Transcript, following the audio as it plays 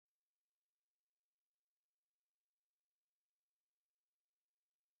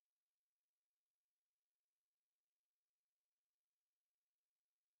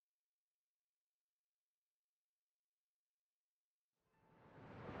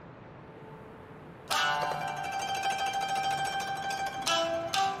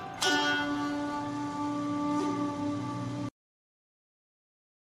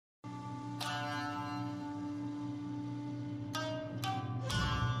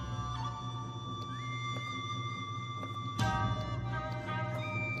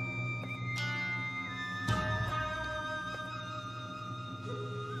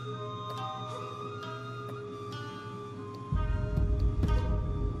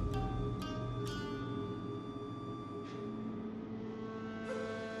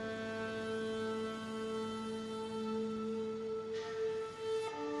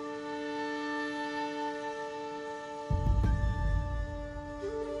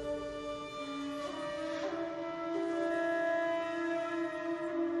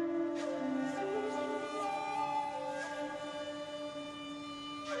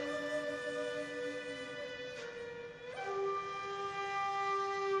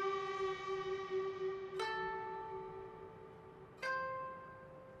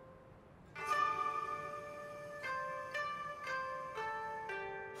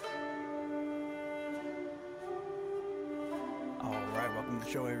starting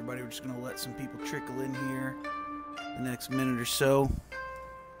the show, everybody. We're just going to let some people trickle in here the next minute or so.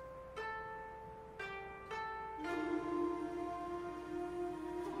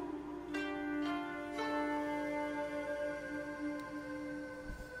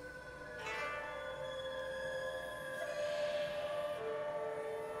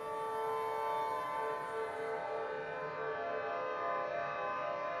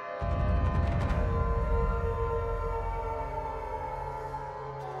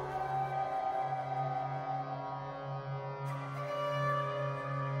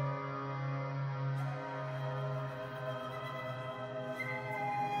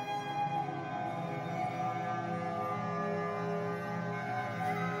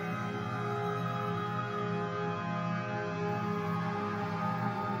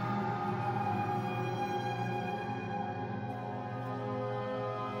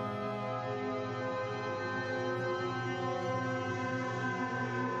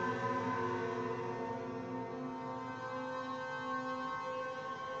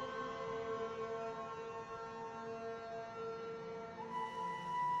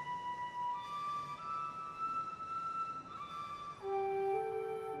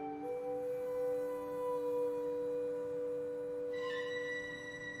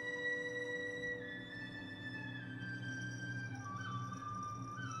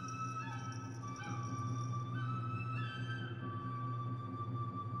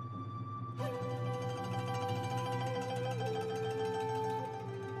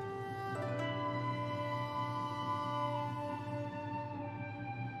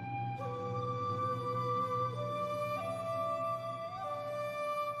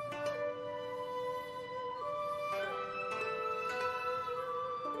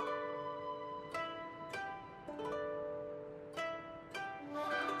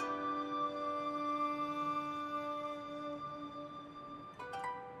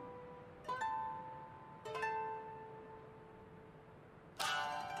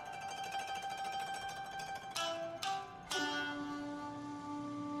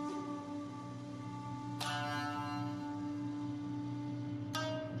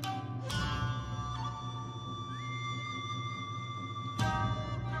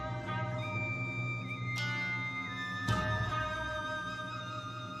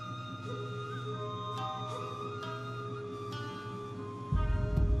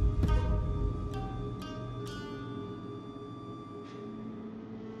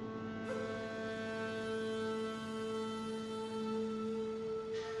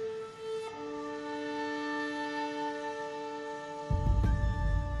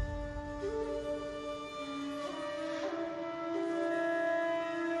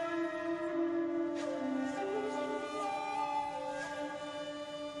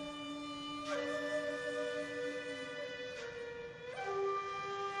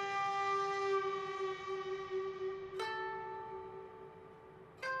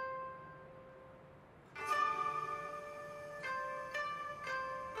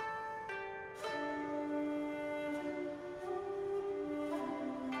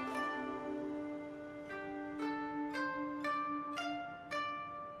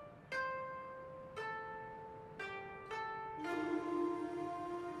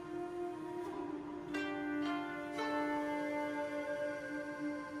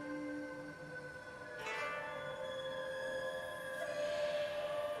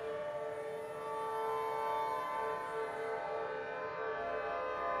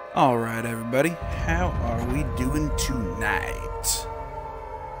 Alright, everybody, how are we doing tonight?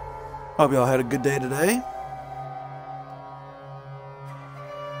 Hope y'all had a good day today.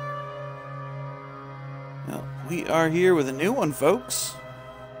 Well, we are here with a new one, folks.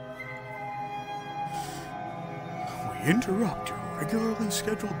 We interrupt your regularly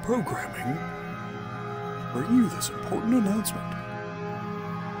scheduled programming to bring you this important announcement.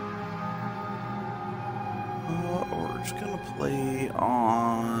 We're just gonna play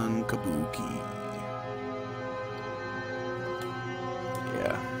on Kabuki.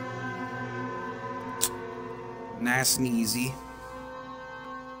 Yeah. Nice and easy.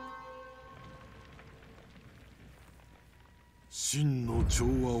 真の調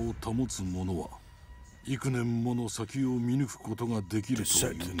和を保つ者は幾年もの先を見抜くことができると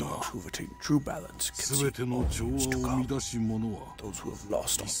いうが、すべての調和を生み出し者は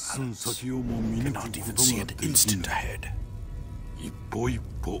一寸先をも見抜くことができない。一歩一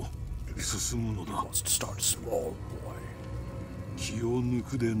歩進むのだ。気を抜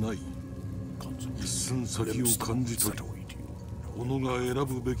くでない。一寸先を感じ取り、己が選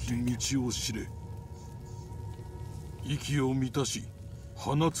ぶべき道を知れ。息を満たし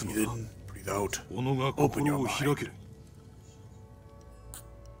放つのだ。己が心を開け。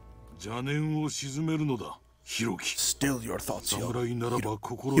Still your thoughts,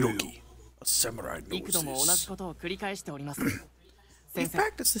 Hiroki. A samurai knows this. We've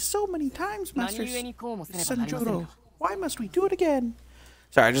practiced this so many times, Master Sanjuro. Why must we do it again?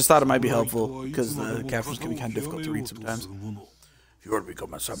 Sorry, I just thought it might be helpful because the captions can be kind of difficult to read sometimes. If you want to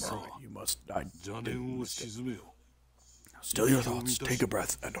become a samurai, you must not do this. Still your thoughts, take a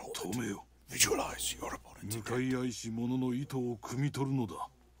breath and hold it. Visualize your opponent's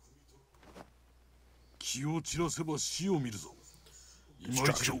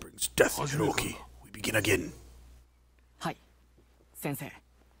Destruction brings death, Hiroki. We begin again. Hi, Sensei.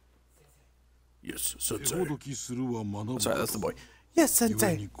 Yes, Sensei. Oh, sorry, that's the boy. Yes, Sensei.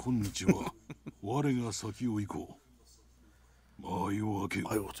 I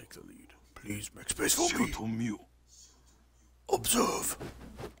will take the lead. Please make space for me. Observe.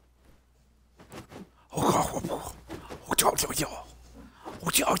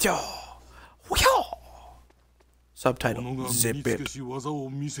 Subtitle. Zip it.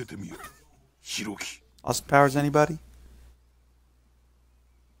 Austin Powers, anybody?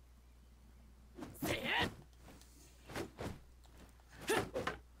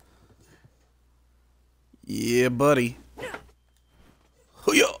 Yeah, buddy.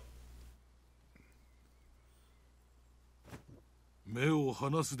 Hoo-yah!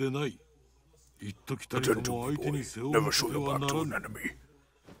 Attend to me, boy. Never show your back to an enemy.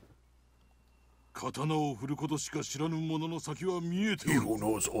 He who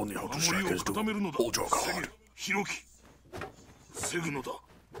knows only how to strike his doom. Hold your guard.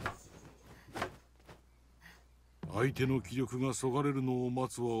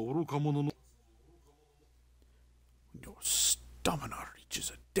 When your stamina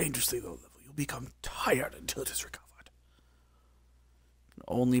reaches a dangerously low level, you'll become tired until it is recovered.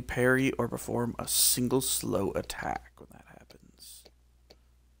 Only parry or perform a single slow attack when that happens.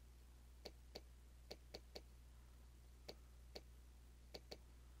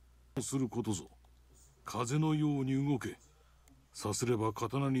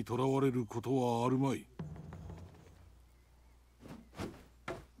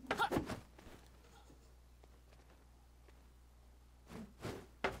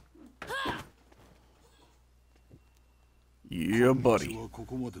 Yeah, buddy.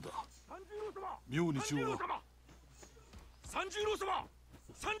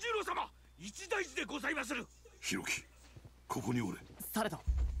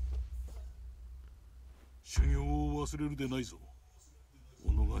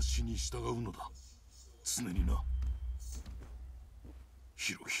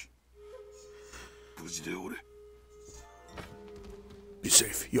 Be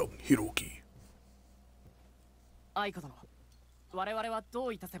safe, young Hiroki. 愛子殿、我々はど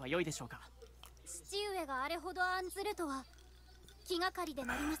ういたせばよいでしょうか。父上があれほど案ずるとは気がかりで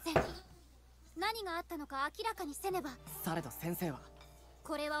なりません。何があったのか明らかにせねば。されど先生は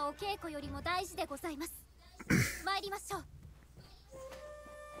これはお稽古よりも大事でございます。参りましょう。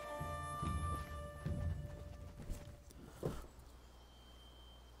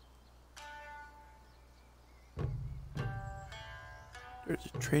There's a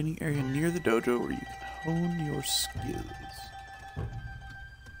training area near the dojo where you can hone your skills.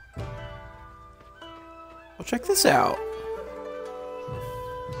 Well, check this out.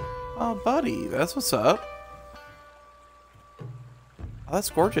 Oh, buddy, that's what's up. Oh, that's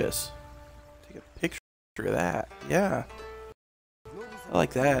gorgeous. Take a picture of that. Yeah. I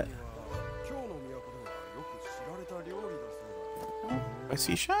like that. Oh, I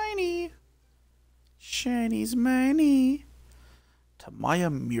see shiny. Shiny's miny. Tamaya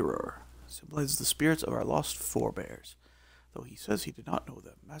Mirror symbolizes the spirits of our lost forebears. Though he says he did not know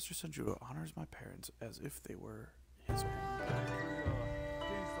them, Master Sanjuro honors my parents as if they were his own.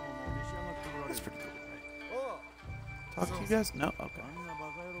 That's pretty cool. Talk to you guys? No? Okay.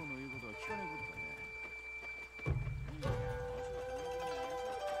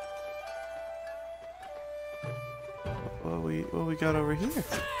 What we got over here?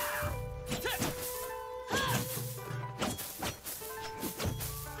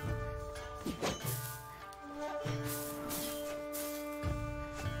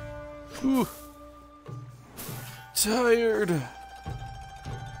 Ooh. Tired.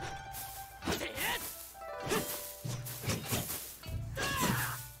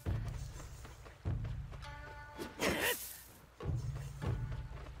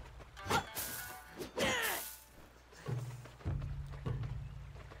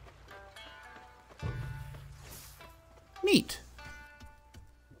 Neat.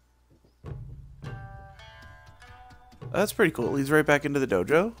 That's pretty cool. Leads right back into the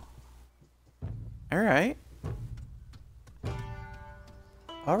dojo. Alright.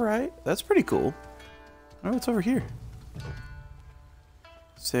 Alright, that's pretty cool. Oh, what's over here?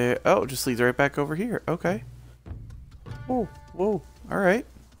 So, oh, it just leads right back over here. Okay. Whoa, whoa. Alright.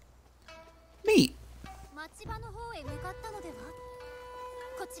 Neat.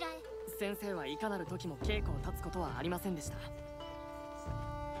 先生はいかなる時も稽古を立つことはありませんでした。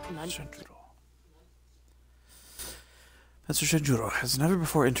Master Shenjuro has never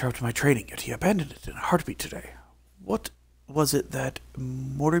before interrupted my training, yet he abandoned it in a heartbeat today. What was it that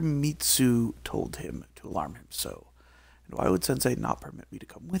Morimitsu told him to alarm him so? And why would Sensei not permit me to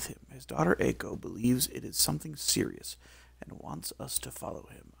come with him? His daughter Eiko believes it is something serious and wants us to follow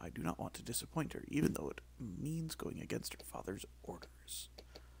him. I do not want to disappoint her, even though it means going against her father's orders.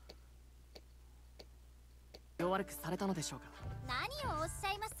 悪くされたのでしょうか。何をおっし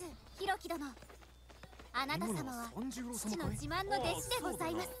ゃいます、弘樹殿。あなた様は父の自慢の弟子でござ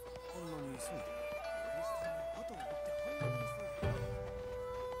います。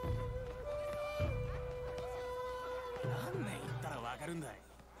何年言ったらわかるんだい。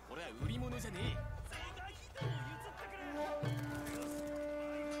俺は売り物じゃねえ。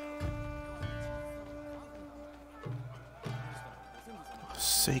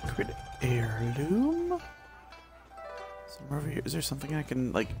 Sacred heirloom? Somewhere over here. Is there something I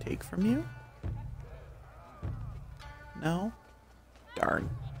can, like, take from you? No? Darn.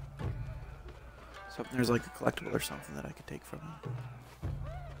 So there's like a collectible or something that I could take from him.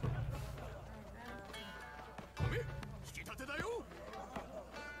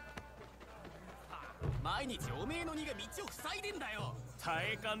 毎日おめえの荷が道を塞いでんだよ。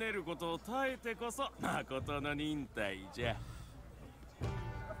耐えかねることを耐えてこそ誠の忍耐じゃ。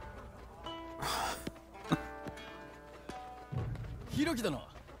弘樹殿、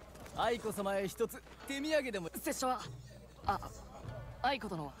愛子様へ一つ手土産でも。拙者は、愛子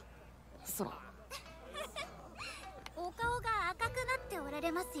殿は、そら。お顔が赤くなっておら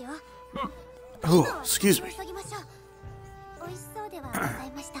れますよ。Oh, excuse me. 急ぎましょう。美味しそうではござ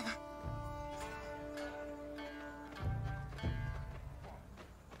いましたが。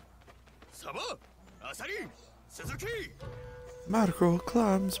サバ、アサリ、鈴木。Marco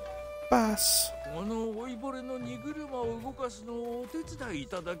climbs bass. この老いぼれの荷車を動かすのをお手伝いい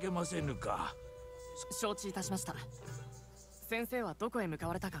ただけませぬか。承知いたしました。先生はどこへ向か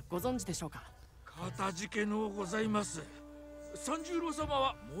われたかご存知でしょうか。かたじけのうございます。三十郎様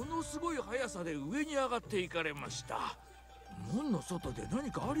はものすごい速さで上に上がっていかれました。門の外で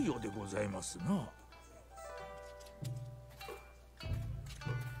何かあるようでございますな。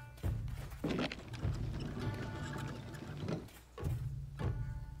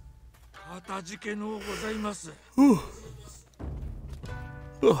かたじけのうございます。Let's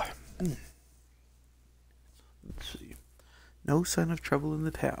see. No sign of trouble in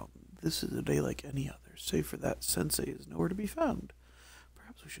the town. This is a day like any other. Save for that, Sensei is nowhere to be found.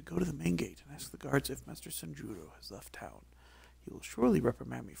 Perhaps we should go to the main gate and ask the guards if Master Senjuro has left town. He will surely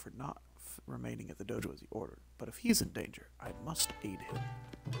reprimand me for not remaining at the dojo as he ordered. But if he's in danger, I must aid him.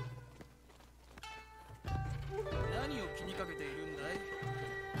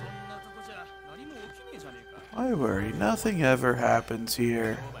 Why worry? Nothing ever happens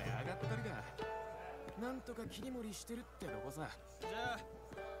here.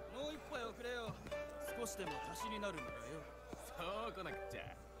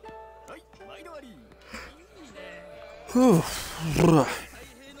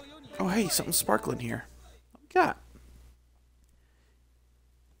 Oh, hey, something sparkling here. What we got?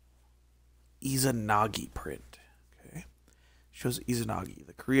 Izanagi print. Okay. Shows Izanagi,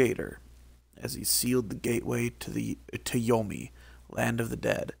 the creator, as he sealed the gateway to Yomi, land of the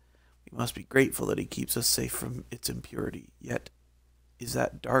dead. We must be grateful that he keeps us safe from its impurity, yet is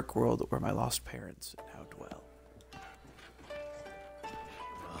that dark world where my lost parents now dwell.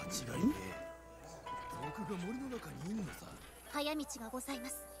 Hmm? 早道がございま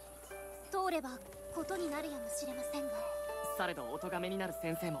す。通ればことになるやもしれませんが。されどお咎めになる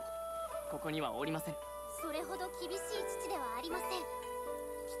先生もここにはおりません。それほど厳しい父ではありません。きっ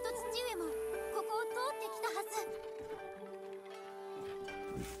と父上もここを通ってきたはず。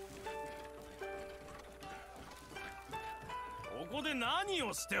ここで何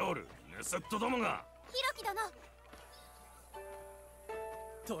をしておる、盗っ人どもが。弘樹殿。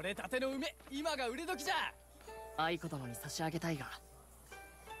取れたての梅、今が売れ時じゃ。愛子殿に差し上げたいが、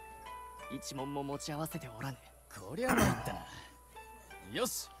一文も持ち合わせておらぬ。こりゃ参ったな。よ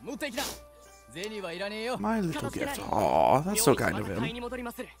し、持っていきな。銭はいらねえよ。 My little gift. Aw, that's so kind of him. 買いに戻り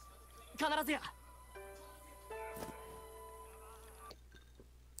まする。必ずや。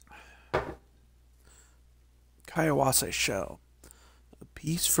Kaiawase shell. A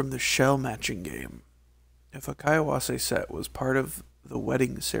piece from the shell matching game. If a Kaiawase set was part of the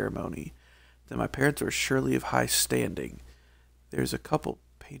wedding ceremony, then my parents are surely of high standing. There's a couple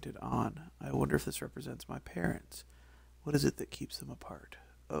painted on. I wonder if this represents my parents. What is it that keeps them apart?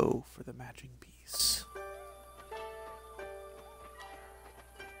 Oh, for the matching piece.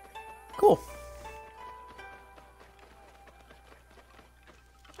 Cool.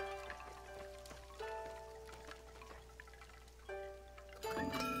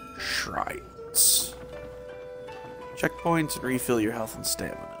 Shrines. Checkpoints and refill your health and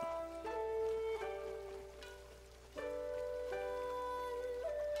stamina.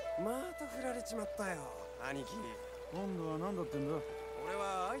 ちまったよ、兄貴。今度は何だってんだ。俺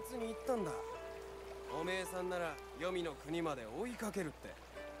はあいつに言ったんだ。おめえさんなら黄泉の国まで追いかけるって。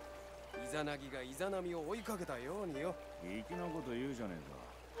イザナギがイザナミを追いかけたようによ。粋なこと言うじゃねえか。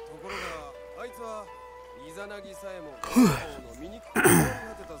ところがあいつはイザナギさえも王の醜く変わ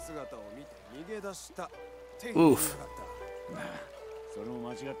ってた姿を見て逃げ出したって言いやがった。それも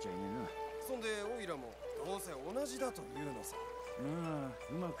間違っちゃいねえな。そんでオイラもどうせ同じだと言うのさ。まあ、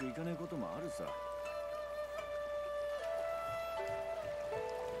うまくいかないこともあるさ。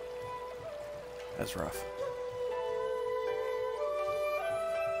That's rough. 勝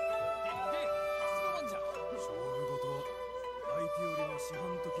負事は相手よりも四半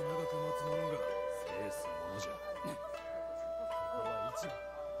時長く待つ者が制すものじゃ。ここは一番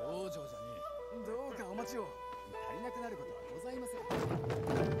道場じゃねえ。どうかお待ちを。足りなくなることはございませ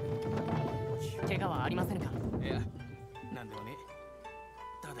ん。怪我はありませんか？いや、なんでもね。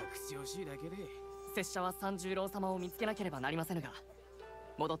ただ口惜しいだけで。拙者は三十郎様を見つけなければなりませんが、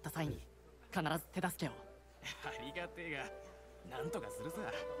戻った際に必ず手助けを。ありがてえが、なんとかするさ。足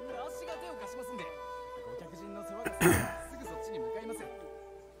が手を貸しますんで、ご客人の世話がすぐそっちに向かいます。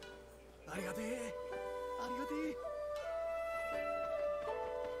ありがてえ、ありがてえ。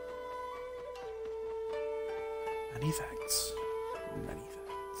Many thanks. Many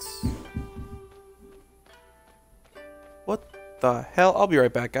thanks. What the hell? I'll be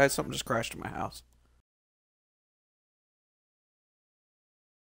right back, guys. Something just crashed in my house.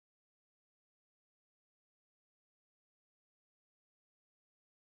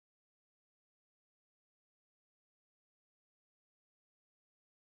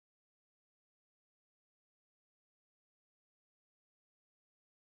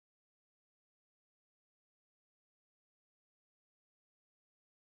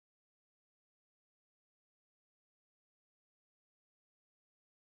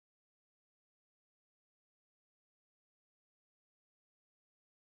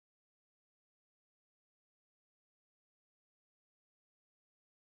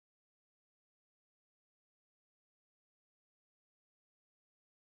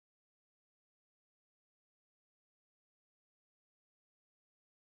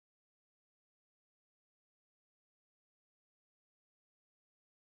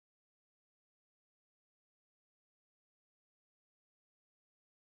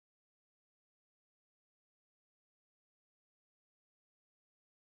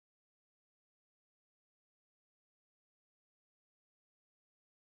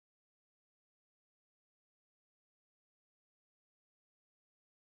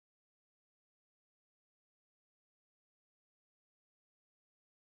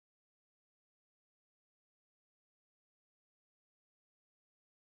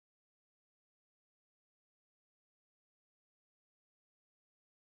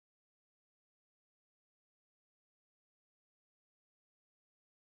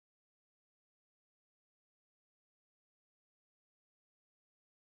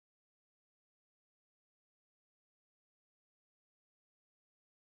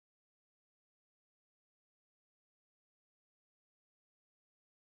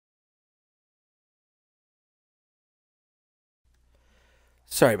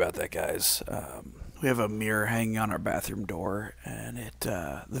 Sorry about that, guys. We have a mirror hanging on our bathroom door, and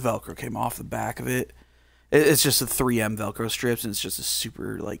the Velcro came off the back of it. It's just a 3M Velcro strips, and it's just a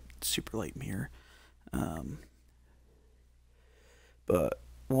super light mirror. But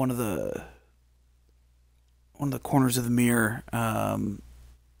one of the corners of the mirror,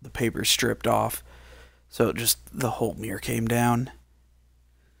 the paper stripped off, so just the whole mirror came down.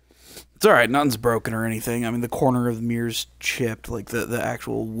 It's alright, nothing's broken or anything. I mean, the corner of the mirror's chipped, like the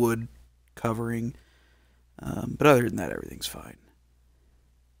actual wood covering. But other than that, everything's fine.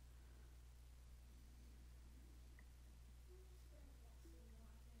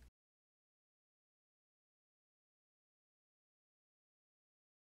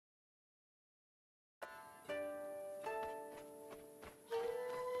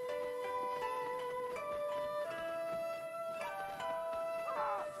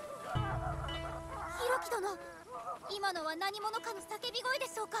 今のは何者かの叫び声で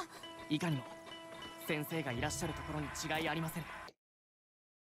しょうか。いかにも先生がいらっしゃるところに違いありません。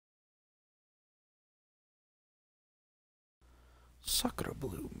Sakura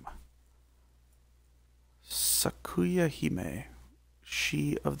Bloom. Sakuya Hime,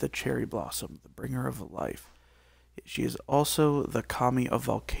 she of the cherry blossom, the bringer of life. She is also the kami of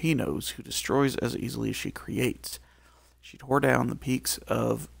volcanoes, who destroys as easily as she creates. She tore down the peaks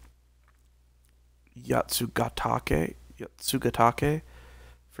of Yatsugatake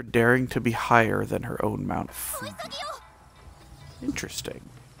for daring to be higher than her own Mount Fuji. Interesting.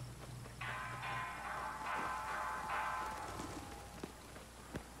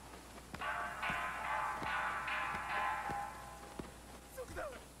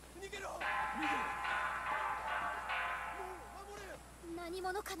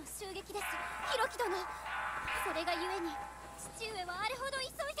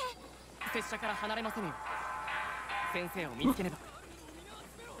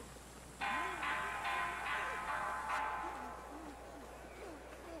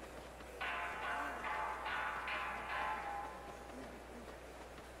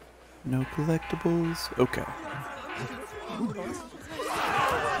 No collectibles? Okay.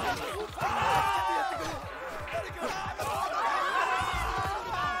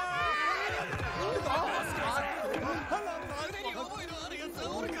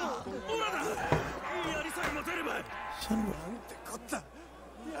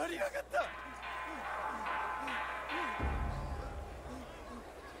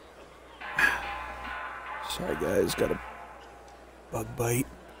 Sorry guys, got a bug bite.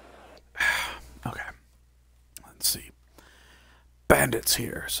 Okay, let's see. Bandits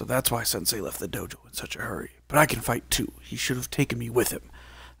here, so that's why Sensei left the dojo in such a hurry. But I can fight too. He should have taken me with him.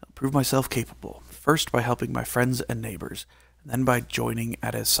 I'll prove myself capable, first by helping my friends and neighbors, and then by joining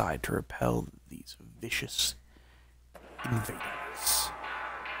at his side to repel these vicious invaders.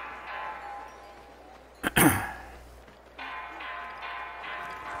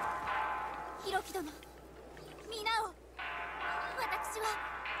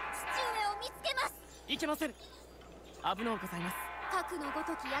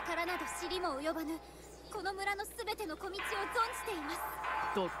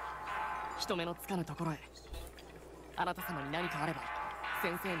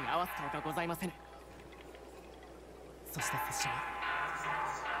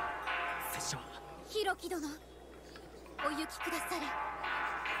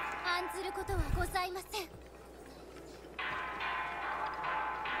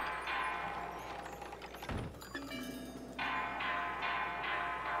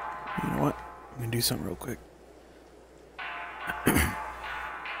 You know what? I'm gonna do something real quick.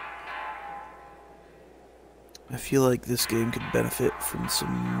 I feel like this game could benefit from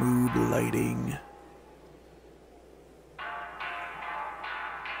some mood lighting.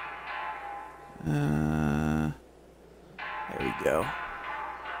 There we go.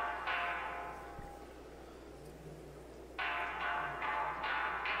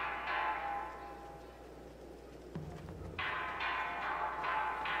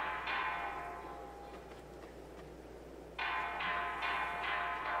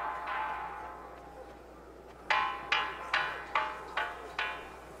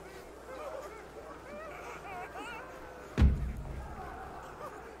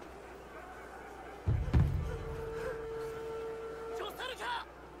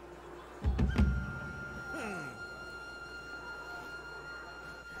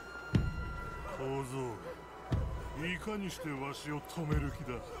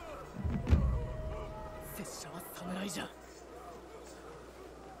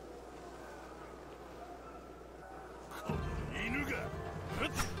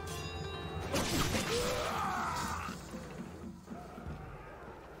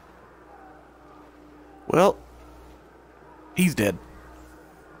 Well, he's dead.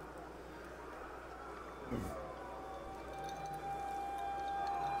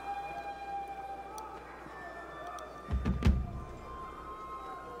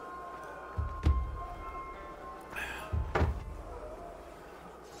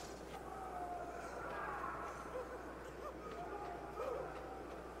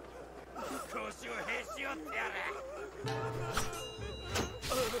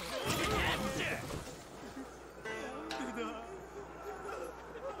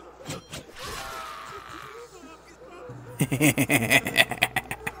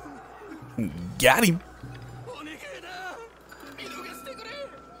 Got him.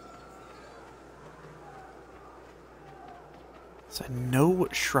 So I know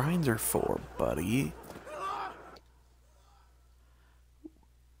what shrines are for, buddy.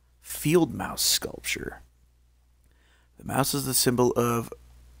 Field mouse sculpture. The mouse is the symbol of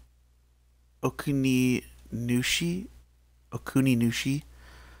Okuni-nushi,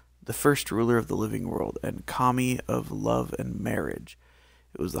 the first ruler of the living world, and kami of love and marriage.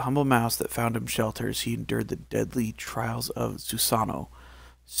 It was the humble mouse that found him shelter as he endured the deadly trials of Susano,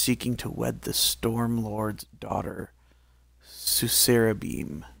 seeking to wed the Storm Lord's daughter,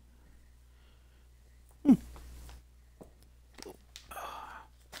 Susarabeam.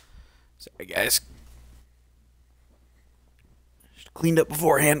 Sorry, guys. Just cleaned up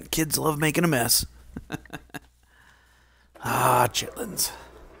beforehand. Kids love making a mess. Ah, chitlins.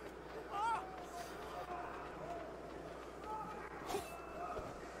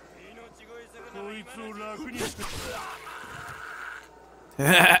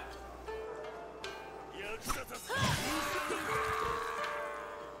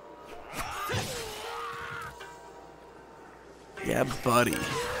 Yeah, buddy.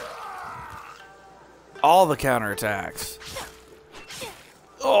 All the counterattacks.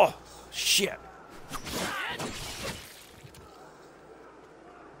 Oh, shit.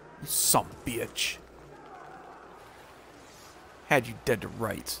 Some bitch. Had you dead to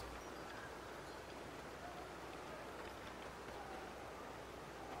rights.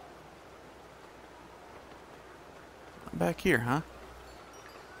 I'm back here, huh?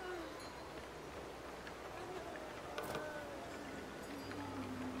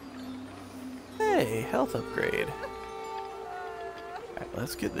 Hey, health upgrade. Alright,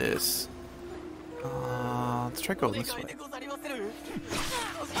 let's get this. Let's try going this way.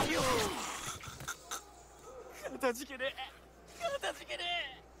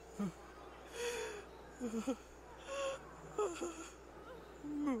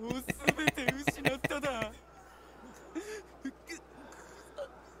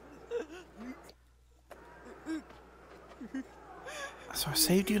 So I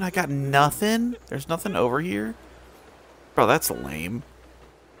saved you and I got nothing? There's nothing over here? Bro, that's lame.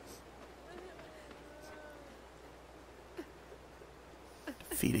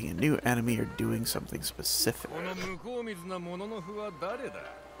 Defeating a new enemy or doing something specific. Who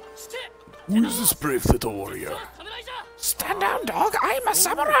is this brave little warrior? Stand down, dog! I am a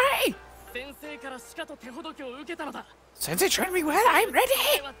samurai! Sensei trained me well, I'm ready!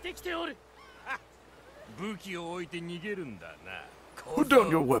 Put down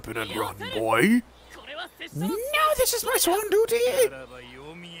your weapon and run, boy. No, this is my sworn duty!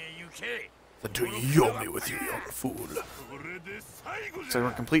 Then to Yomi with you, young fool. So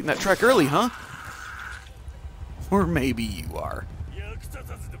we're completing that trek early, huh? Or maybe you are.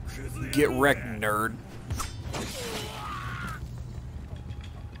 Get wrecked, nerd.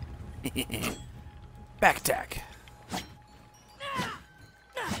 Back attack.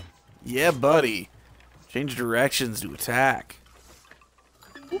 Yeah, buddy. Change directions to attack.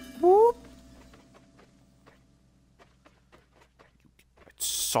 Whoop, whoop. I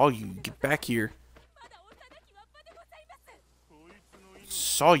saw you. Get back here.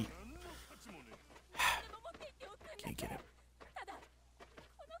 Saw you. Can't get him.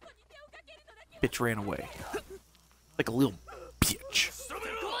 Bitch ran away. Like a little bitch.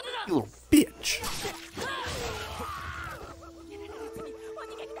 You little bitch.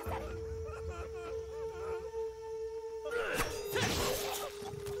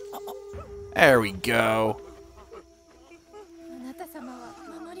 There we go.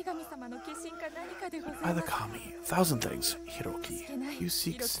 By the kami, 1,000 things, Hiroki. You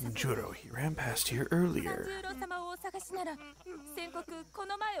seek Sanjuro. He ran past here earlier.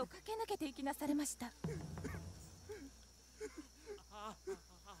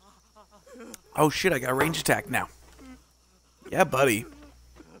 Oh shit, I got a range attack now. Yeah, buddy.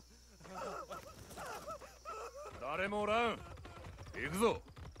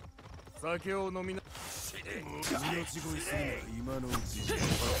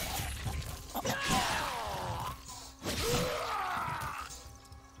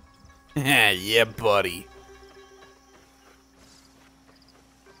 Yeah, buddy.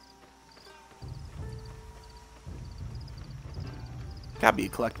 Gotta be a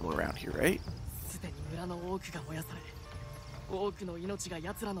collectible around here, right?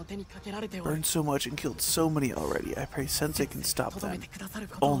 Burned so much and killed so many already. I pray Sensei can stop them.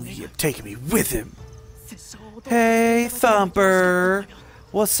 Only he had taken me with him. Hey, Thumper.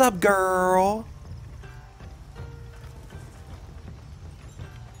 What's up, girl?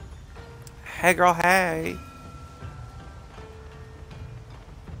 Hey, girl, hey.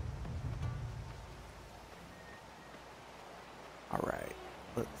 Alright,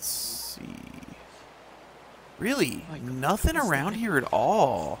 let's see. Really? Nothing around here at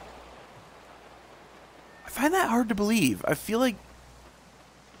all. I find that hard to believe. I feel like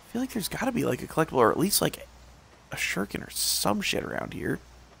there's gotta be like a collectible or at least like a shuriken or some shit around here.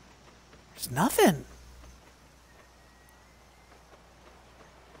 There's nothing.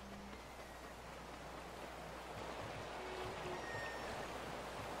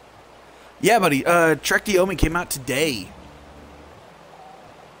 Yeah, buddy. Trek to Yomi came out today.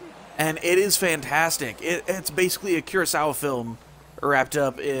 And it is fantastic. It's basically a Kurosawa film wrapped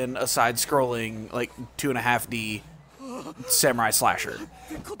up in a side-scrolling, like, 2.5D samurai slasher.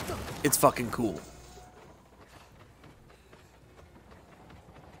 It's fucking cool.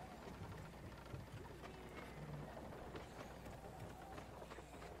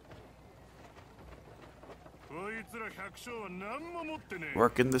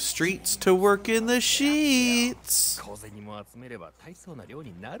 Work in the streets to work in the sheets.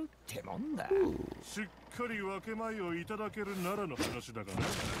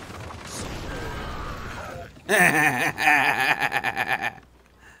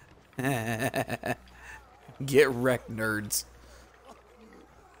 Get wrecked, nerds.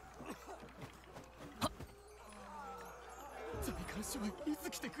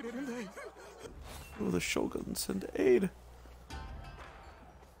 Oh, the Shogun sent aid.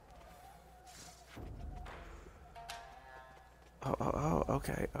 Oh,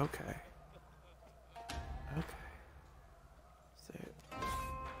 okay.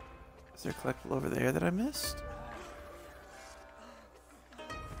 Is there a collectible over there that I missed? I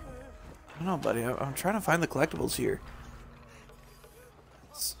don't know, buddy. I'm trying to find the collectibles here.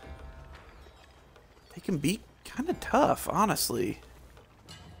 They can be kind of tough, honestly.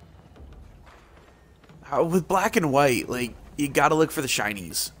 With black and white, like, you gotta look for the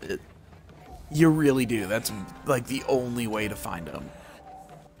shinies. You really do. That's, like, the only way to find them.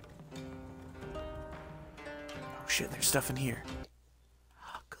 Oh, shit, there's stuff in here.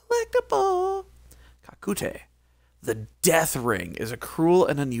 Collectible! Kakute. The Death Ring is a cruel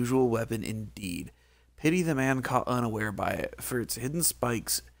and unusual weapon indeed. Pity the man caught unaware by it, for its hidden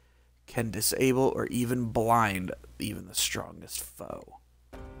spikes can disable or even blind even the strongest foe.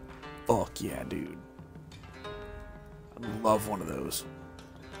 Fuck yeah, dude. I'd love one of those.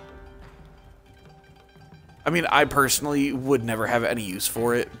 I mean, I personally would never have any use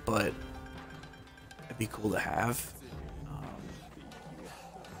for it, but it'd be cool to have.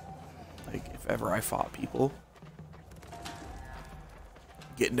 Like, if ever I fought people.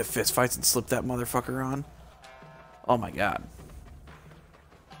 Get into fistfights and slip that motherfucker on. Oh my god.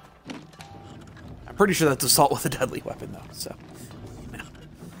 I'm pretty sure that's assault with a deadly weapon, though, so. Yeah.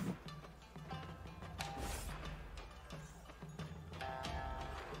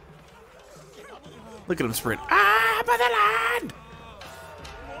 Look at him sprint. Ah, motherland!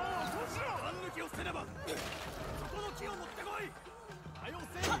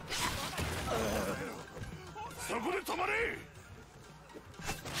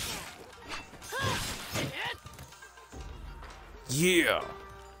 Yeah.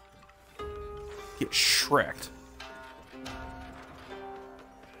 Get shreked.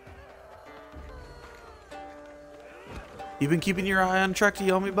 You been keeping your eye on Trek to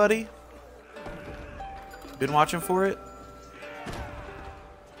Yomi, buddy? Been watching for it?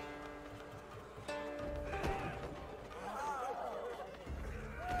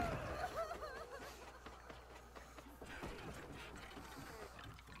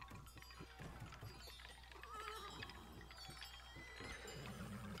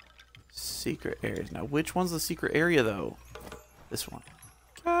 Secret areas. Now, which one's the secret area, though? This one.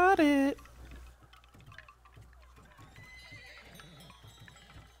 Got it.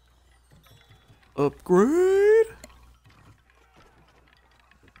 Upgrade.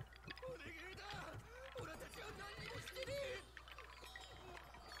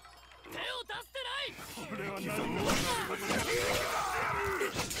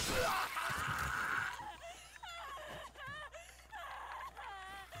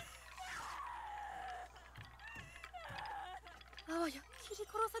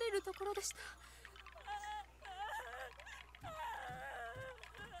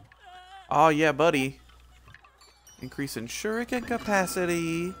 Oh yeah, buddy. Increase in shuriken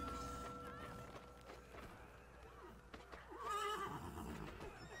capacity.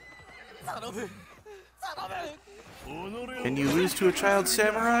 Can you lose to a child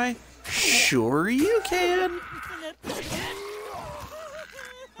samurai? Sure you can.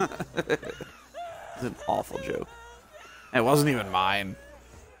 It's an awful joke. It wasn't even mine.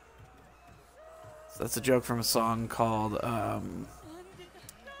 So that's a joke from a song called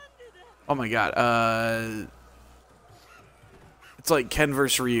oh my god, it's like Ken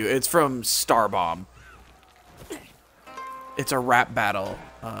vs. Ryu. It's from Starbomb. It's a rap battle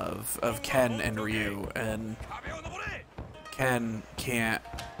of Ken and Ryu, and Ken can't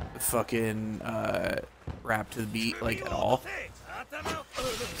fucking rap to the beat, like, at all.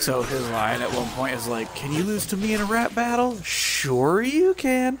 So his line at one point is like, "Can you lose to me in a rap battle? Sure you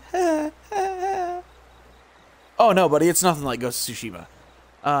can." Oh no, buddy, it's nothing like Ghost of Tsushima.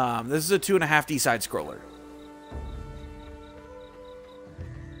 This is a 2.5D side scroller.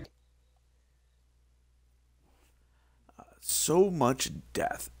 So much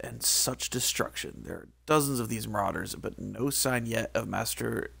death and such destruction. There are dozens of these marauders, but no sign yet of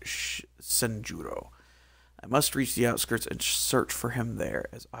Master Senjuro. I must reach the outskirts and search for him there,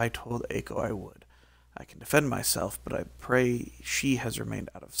 as I told Eiko I would. I can defend myself, but I pray she has remained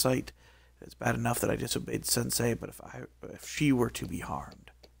out of sight. It is bad enough that I disobeyed Sensei, but if she were to be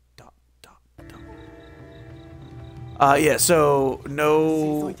harmed. ... Yeah, so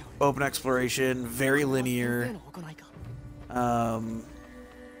no open exploration, very linear.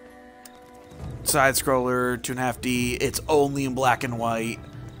 Side scroller, 2.5D. It's only in black and white.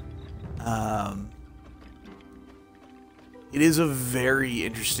 It is a very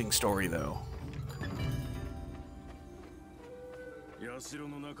interesting story, though.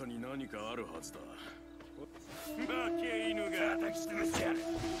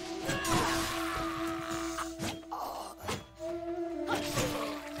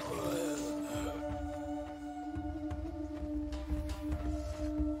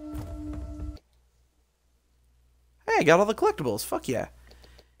 Hey, I got all the collectibles. Fuck yeah.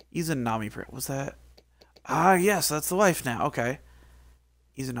 Izanami print. Was that? Ah, yes, that's the wife now. Okay.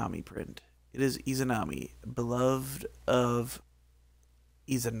 Izanami print. It is Izanami, beloved of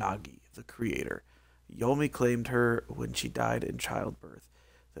Izanagi, the creator. Yomi claimed her when she died in childbirth.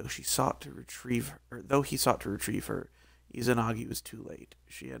 Though he sought to retrieve her, Izanagi was too late.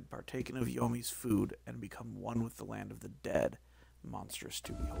 She had partaken of Yomi's food and become one with the land of the dead, monstrous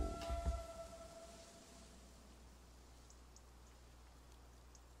to behold.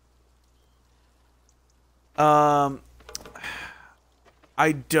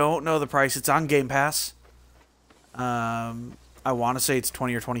 I don't know the price. It's on Game Pass. I want to say it's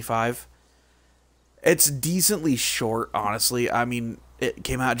 20 or 25. It's decently short, honestly. I mean, it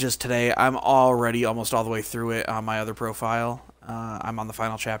came out just today. I'm already almost all the way through it on my other profile. I'm on the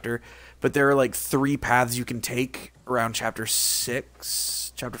final chapter. But there are like 3 paths you can take around chapter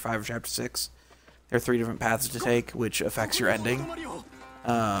 6, chapter 5 or chapter 6. There are 3 different paths to take, which affects your ending.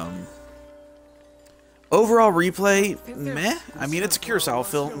 Overall replay, meh. I mean, it's a Kurosawa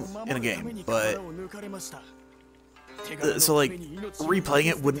film in a game, but so like replaying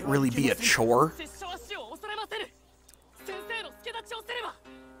it wouldn't really be a chore.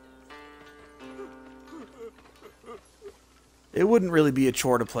 It wouldn't really be a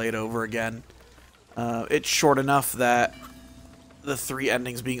chore to play it over again. It's short enough that the 3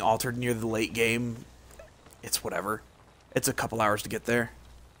 endings being altered near the late game, it's whatever. It's a couple hours to get there.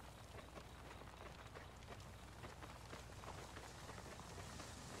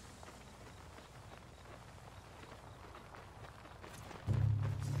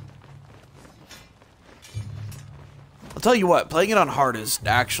 I'll tell you what, playing it on hard is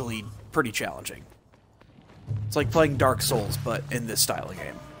actually pretty challenging. It's like playing Dark Souls, but in this style of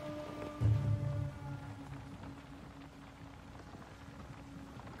game.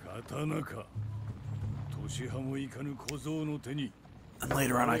 And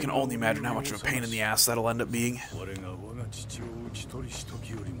later on, I can only imagine how much of a pain in the ass that'll end up being.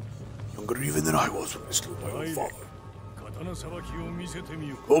 Younger even than I was when I slew my own father.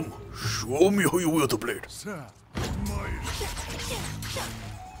 Come, show me how you wield the blade.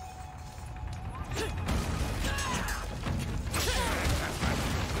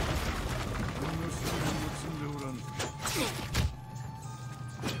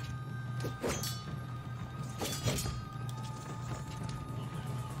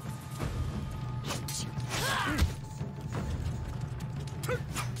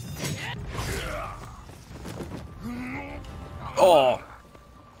 Oh,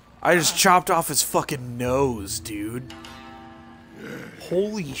 I just chopped off his fucking nose, dude.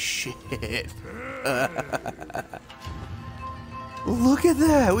 Holy shit. Look at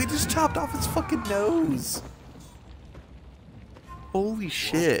that. We just chopped off his fucking nose. Holy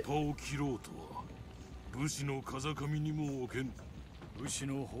shit.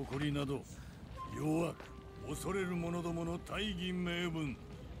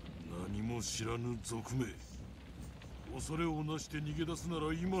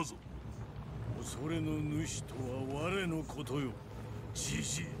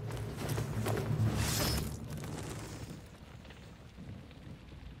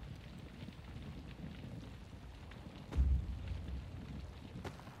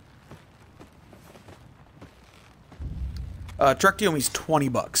 Truck Yomi's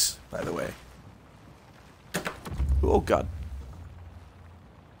 $20, by the way. Oh god.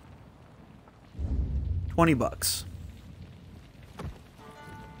 $20.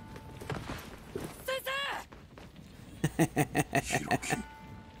 ヒロキ、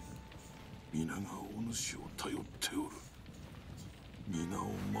皆がお主を頼っておる。皆を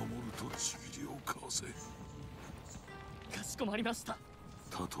守るとちぎりを交わせ。かしこまりました。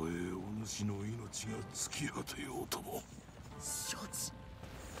たとえお主の命が尽き果てようとも。承知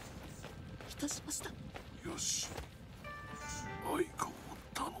いたしました。よし、愛子を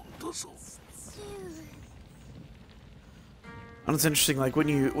頼んだぞ。And it's interesting, like when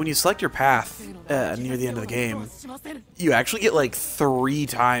you select your path near the end of the game, you actually get like 3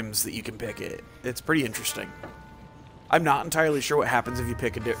 times that you can pick it. It's pretty interesting. I'm not entirely sure what happens if you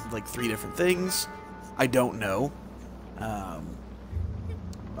pick like 3 different things. I don't know.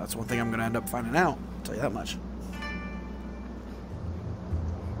 That's one thing I'm gonna end up finding out. I'll tell you that much.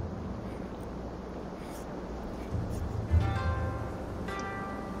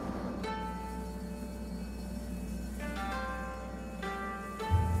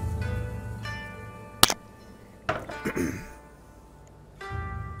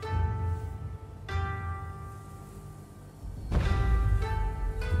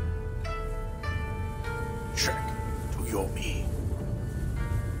 Yomi.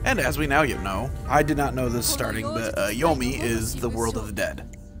 And as we now know, I did not know this starting, but Yomi is the world of the dead.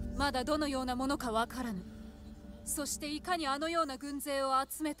 まだどのようなものかわからぬ。そしていかにあのような軍勢を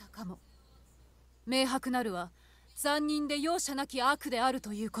集めたかも。明白なるは残忍で容赦なき悪である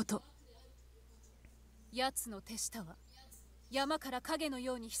ということ。奴の手下は山から影の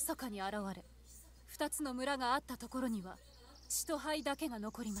ように密かに現れ、2つの村があったところには血と灰だけが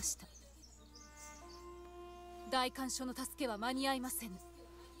残りました。大官所の助けは間に合いませぬ。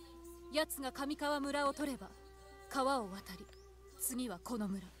奴が上川村を取れば川を渡り、次はこの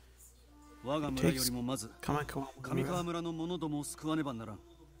村。我が村よりもまず上川村の者どもを救わねばならん。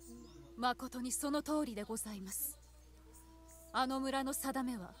誠にその通りでございます。あの村の定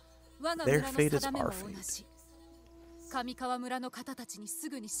めは我が村の定めも同じ。上川村の方たちにす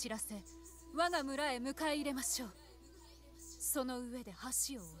ぐに知らせ、我が村へ迎え入れましょう。その上で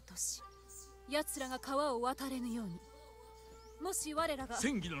橋を落とし、奴らが川を渡れぬように。もし我らが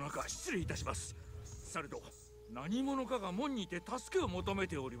戦議の中失礼いたします。されど何者かが門にて助けを求め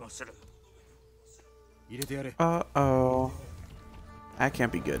ておりまする。入れてやれ。Uh-oh. That can't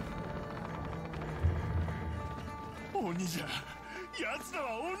be good. 鬼じゃ。奴ら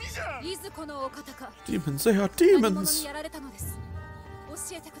は鬼じゃ。いずこのお方か。Demons, they are 何者 demons. にやられたのです。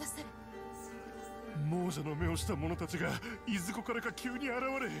教えてくだされ。亡者の目をした者たちがいずこからか急に現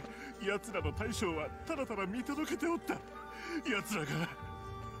れ、奴らの大将はただただ見届けておった。奴らが、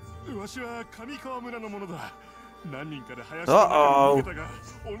わしは上川村の者だ。何人かで林の中に逃げたが、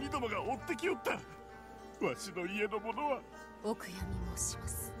鬼どもが追ってきよった。わしの家の者はお悔やみ申しま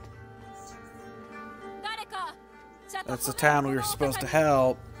す。誰か。 That's the town we were supposed to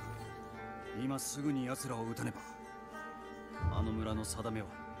help. 今すぐに奴らを撃たねば。あの村の定めは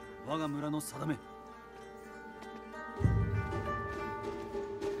我が村の定め。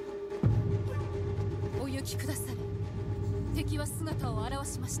お行きくだされ。敵は姿を現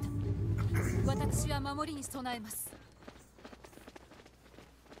しました。私は守りに備えます。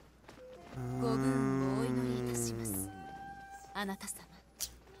ご軍をお祈りいたします。あなた様。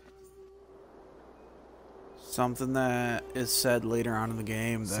 Something that is said later on in the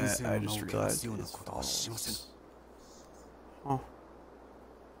game that I just realized is false. Oh.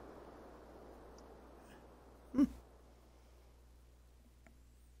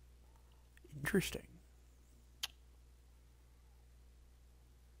 Interesting.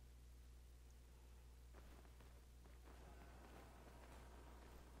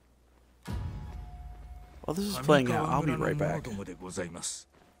 While this is playing out, I'll be right back.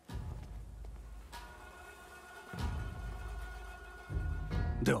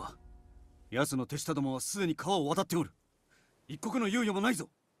 では、奴の手下どもはすでに川を渡っておる。一刻の猶予もないぞ。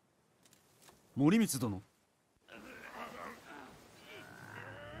森光殿。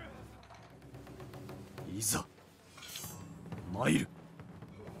いざ、参る。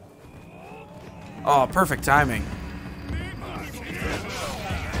Oh, perfect timing.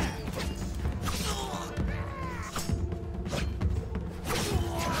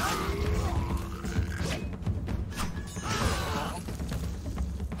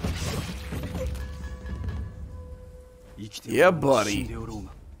 Yeah, buddy.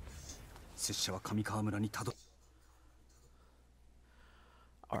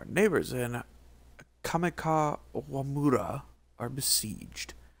 Our neighbors in Kamekawamura are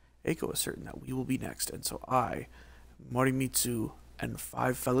besieged. Eiko is certain that we will be next, and so I, Morimitsu, and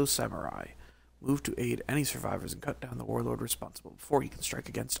 5 fellow samurai move to aid any survivors and cut down the warlord responsible before he can strike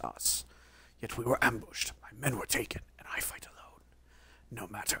against us. Yet we were ambushed, my men were taken, and I fight alone. No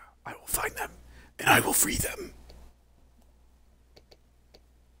matter, I will find them, and I will free them.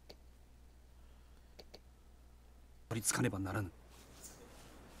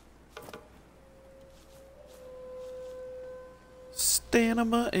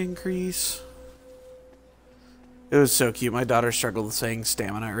 Stamina increase. It was so cute. My daughter struggled with saying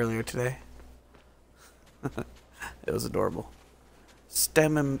stamina earlier today. It was adorable.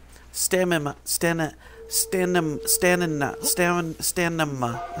 Stamina.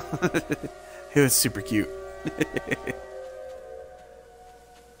 It was super cute.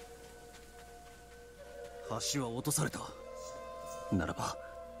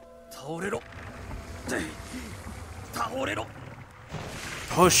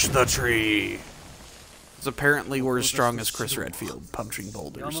 Push the tree. Because apparently we're as strong as Chris Redfield, punching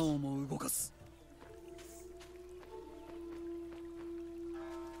boulders.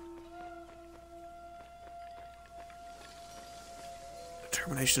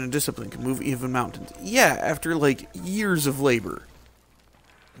 Determination and discipline can move even mountains. Yeah, after like years of labor.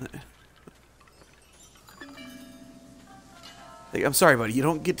 Like, I'm sorry, buddy, you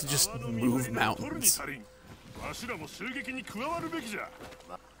don't get to just move mountains.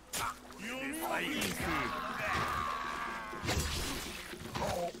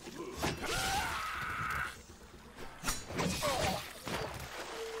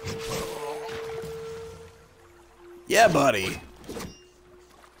 Yeah, buddy.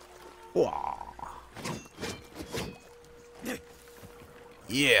 Wow.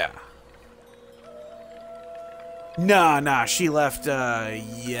 Yeah. Nah, she left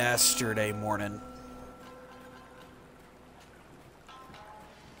yesterday morning.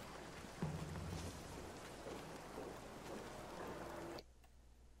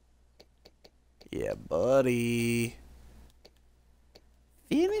 Yeah, buddy.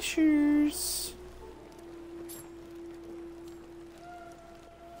 Finishers.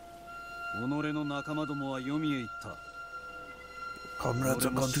 Comrades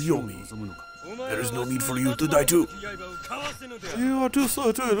have gone to Yomi. There is no need for you to die too. You are too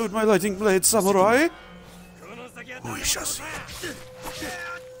slow to elude my lightning blade, samurai. We shall see.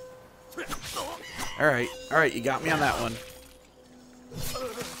 Alright, you got me on that one.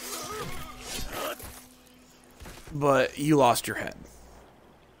 But you lost your head.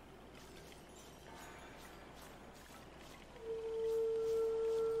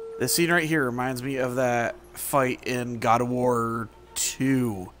 This scene right here reminds me of that fight in God of War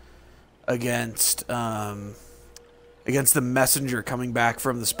 2 against the messenger coming back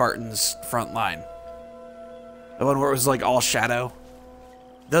from the Spartans' front line. The one where it was like all shadow.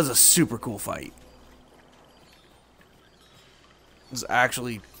 That was a super cool fight. It was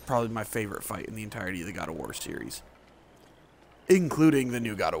actually probably my favorite fight in the entirety of the God of War series, including the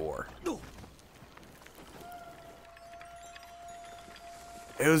new God of War.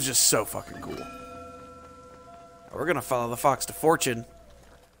 It was just so fucking cool. We're gonna follow the fox to fortune.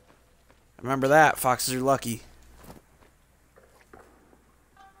 Remember that, foxes are lucky.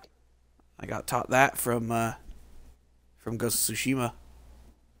 I got taught that from Ghost of Tsushima.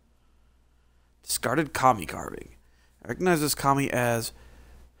 Discarded kami carving. I recognize this kami as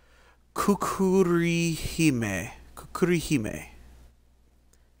Kukurihime. Kukurihime.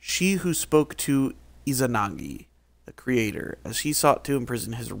 She who spoke to Izanagi, the creator, as he sought to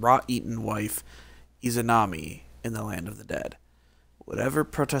imprison his raw-eaten wife, Izanami, in the land of the dead. Whatever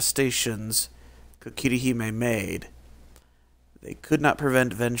protestations Kokirihime made, they could not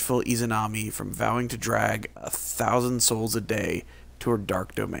prevent vengeful Izanami from vowing to drag 1,000 souls a day to her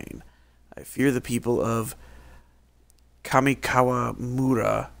dark domain. I fear the people of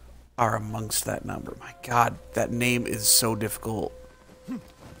Kamikawamura are amongst that number. My god, that name is so difficult.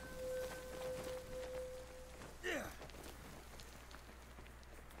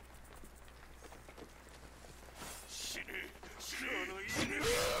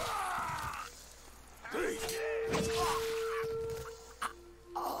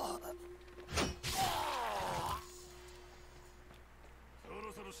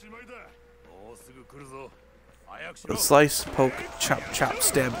 Slice, poke, chop, chop,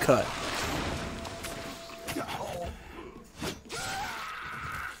 stab, cut.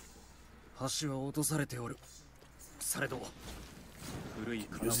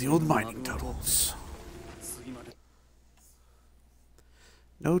 Use the old mining tunnels.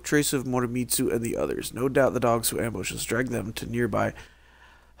 No trace of Morimitsu and the others. No doubt the dogs who ambushed us dragged them to nearby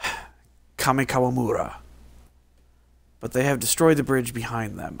Kamikawamura. But they have destroyed the bridge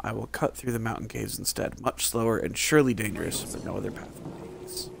behind them. I will cut through the mountain caves instead. Much slower and surely dangerous, but no other path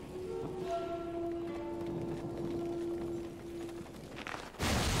remains.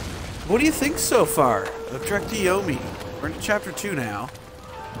 What do you think so far of Trek to Yomi? We're into chapter 2 now.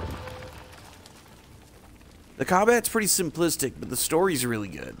 The combat's pretty simplistic, but the story's really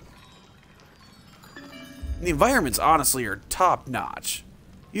good. And the environments, honestly, are top-notch.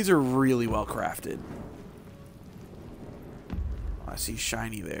 These are really well crafted. Oh, I see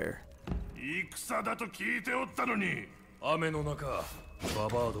Shiny there.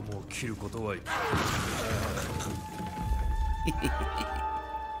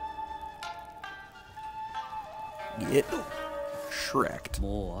 Get Shreked.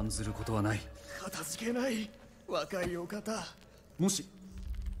 もう案ずることはない。片付けない。若いお方。もし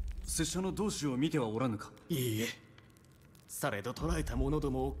拙者の同志を見てはおらぬか。いいえ。されど捕らえた者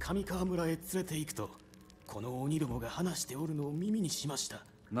どもを上川村へ連れて行くと、この鬼どもが話しておるのを耳にしました。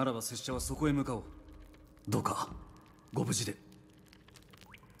ならば拙者はそこへ向かおう。どうかご無事で。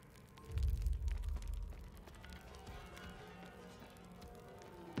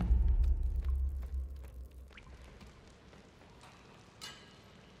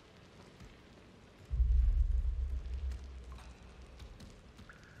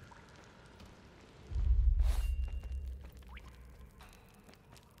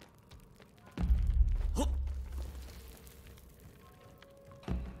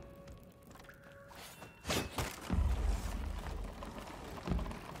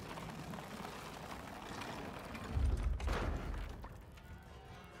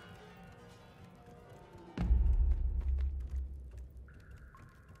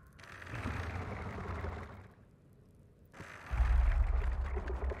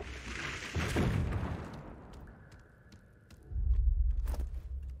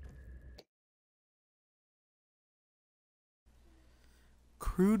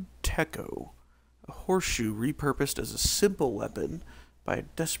Crude Teko, a horseshoe repurposed as a simple weapon by a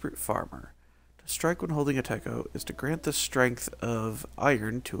desperate farmer. To strike when holding a Teko is to grant the strength of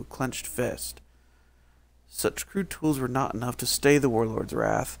iron to a clenched fist. Such crude tools were not enough to stay the warlord's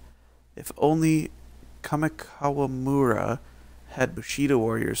wrath. If only Kamikawamura had Bushido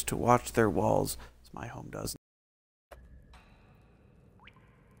warriors to watch their walls, as my home does.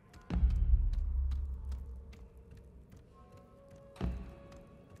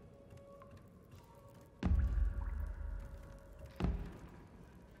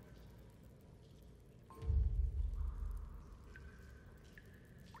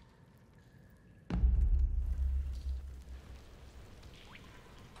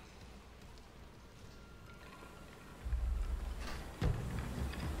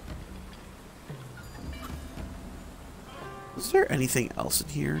 Is there anything else in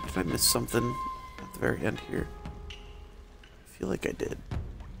here? Did I miss something at the very end here? I feel like I did.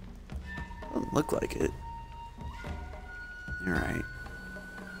 Doesn't look like it. Alright.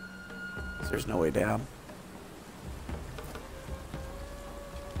 There's no way down.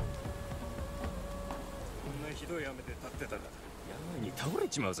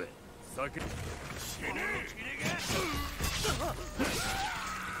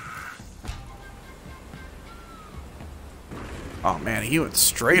 Oh man, he went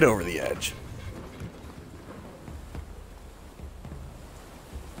straight over the edge.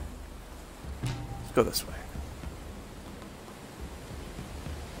 Let's go this way.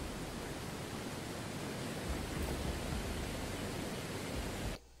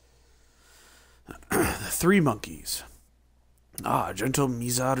 The three monkeys. Ah, gentle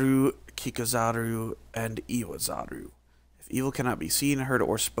Mizaru, Kikazaru, and Iwazaru. If evil cannot be seen, heard,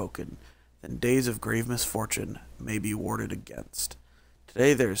 or spoken, then days of grave misfortune may be warded against.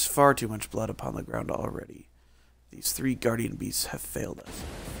 Today there is far too much blood upon the ground already. These three guardian beasts have failed us.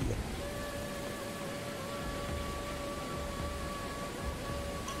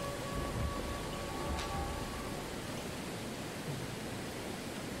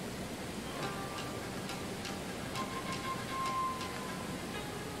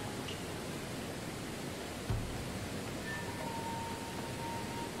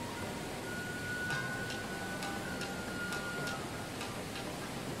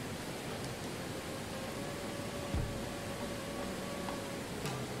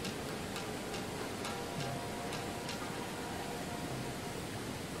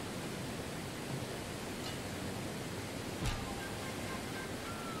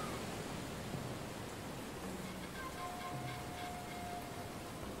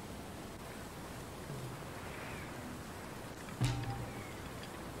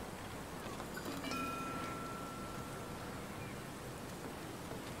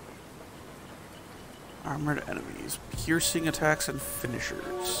 Armored enemies, piercing attacks, and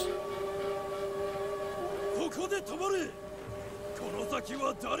finishers.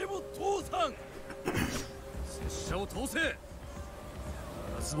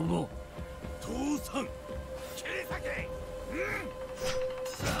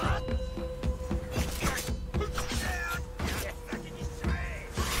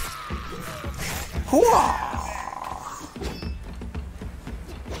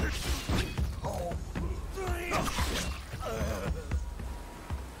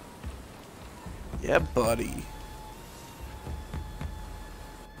 Yeah, buddy.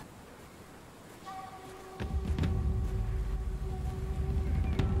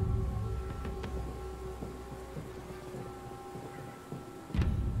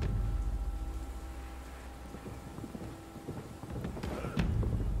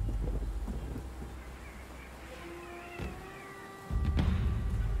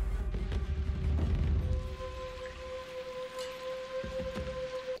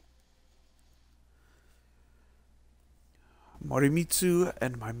 Morimitsu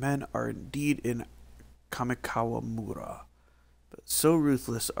and my men are indeed in Kamikawamura, but so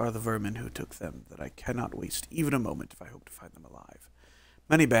ruthless are the vermin who took them that I cannot waste even a moment if I hope to find them alive.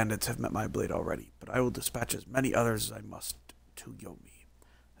 Many bandits have met my blade already, but I will dispatch as many others as I must to Yomi,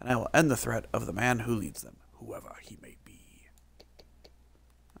 and I will end the threat of the man who leads them, whoever he may be.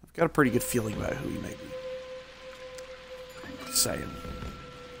 I've got a pretty good feeling about who he may be. Just saying.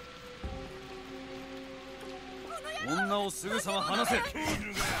 女をすぐさま離せ。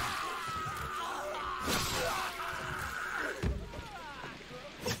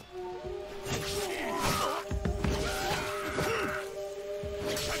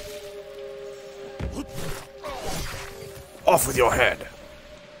Off with your head.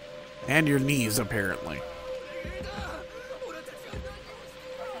 And your knees, apparently.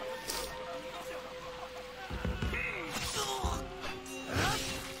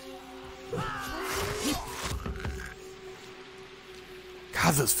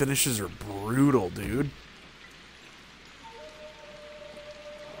 God, those finishes are brutal, dude.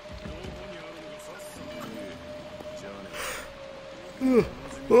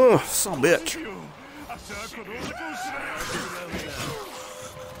 Oh, son of a bitch.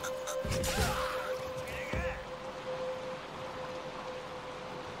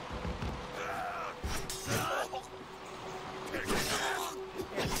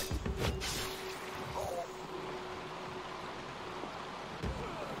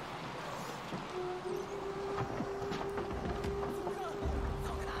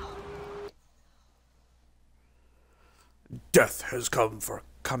 Death has come for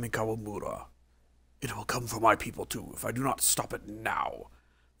Kamikawamura. It will come for my people too, if I do not stop it now.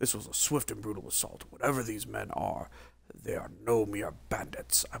 This was a swift and brutal assault. Whatever these men are, they are no mere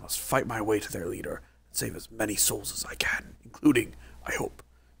bandits. I must fight my way to their leader and save as many souls as I can, including, I hope,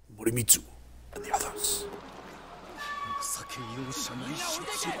 Morimitsu and the others.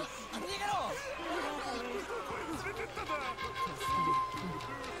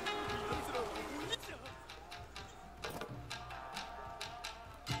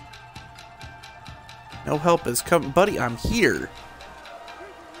 No help is coming. Buddy, I'm here.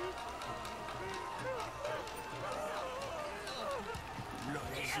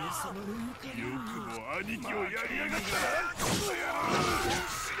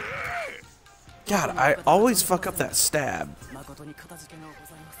 God, I always fuck up that stab.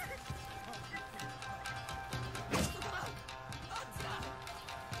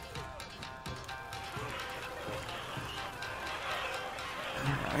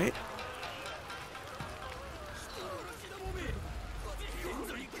 Alright.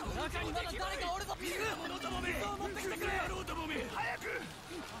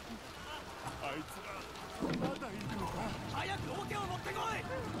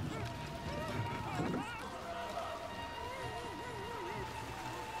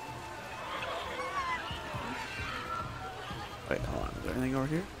 Wait, hold on. Is there anything over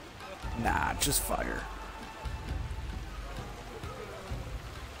here? Nah, just fire.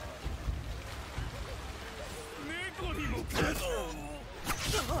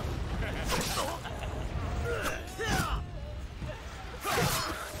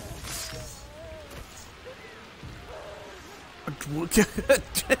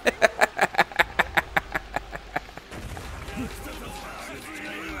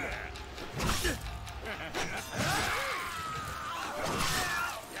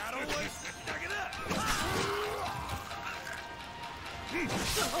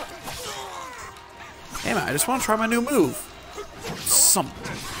 Damn it, I just want to try my new move. Some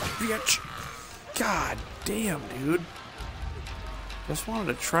bitch. God damn, dude. Just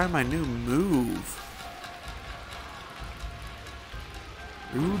wanted to try my new move.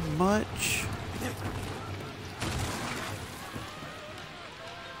 Rude much?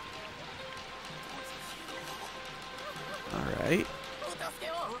 Alright.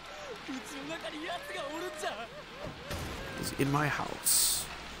 He's in my house.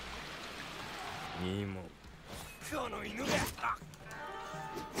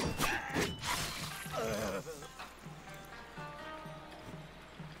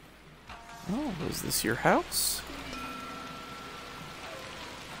 Oh, is this your house?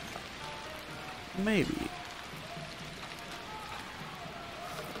 Maybe.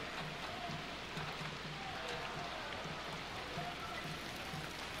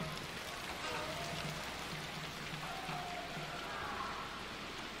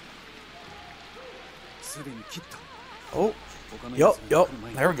 Oh, yup,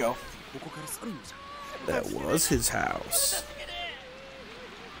 there we go. That was his house.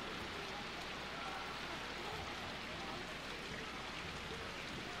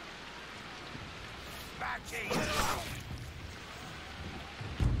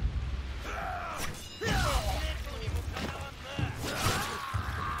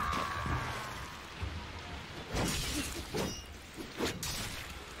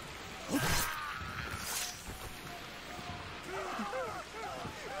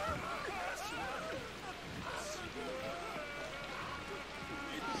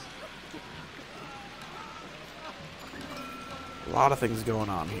 A lot of things going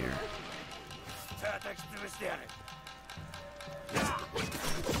on here.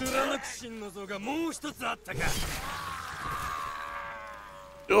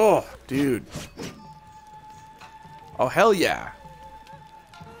 Oh, dude. Oh, hell yeah.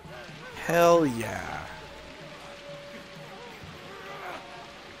 Hell yeah.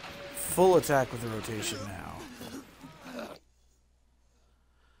 Full attack with the rotation now.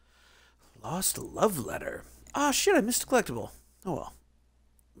 Lost love letter. Ah, shit, I missed a collectible. Oh well.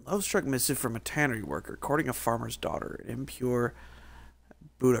 Love-struck missive from a tannery worker courting a farmer's daughter, an impure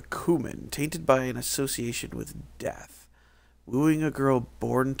Budakuman, tainted by an association with death, wooing a girl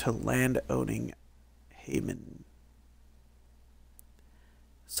born to land-owning Haman.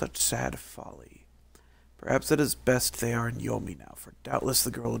 Such sad folly. Perhaps it is best they are in Yomi now, for doubtless the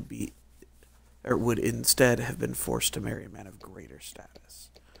girl would instead have been forced to marry a man of greater status.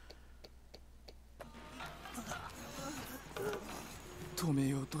 止め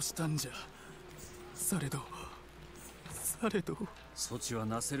ようとしたんじゃ。されど措置は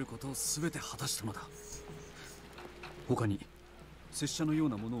なせることを全て果たしたのだ。他に拙者のよう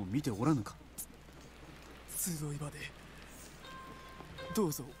なものを見ておらぬか。集い場でど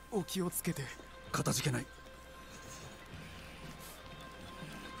うぞお気をつけて。かたじけない。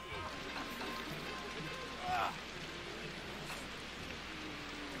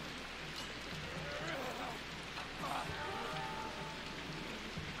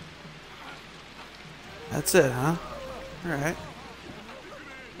That's it, huh? Alright.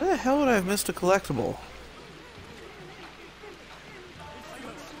 Where the hell would I have missed a collectible?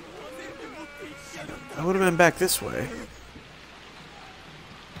 I would have been back this way.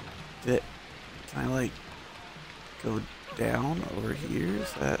 Can I, like, go down over here?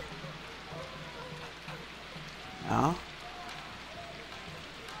 Is that... No?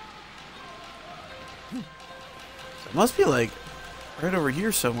 So it must be, like, right over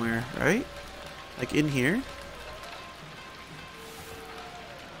here somewhere, right? Like in here?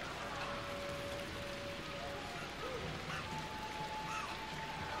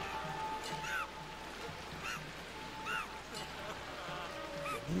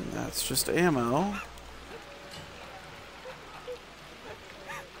 That's just ammo.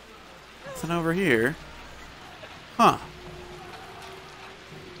 Nothing over here. Huh.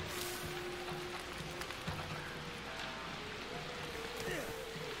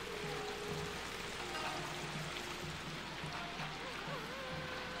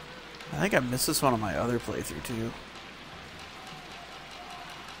 I think I missed this one on my other playthrough too.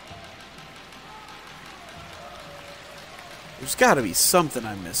 There's got to be something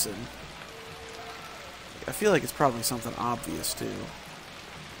I'm missing. I feel like it's probably something obvious too.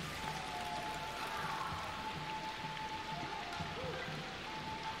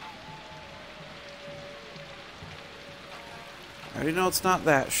 I already know it's not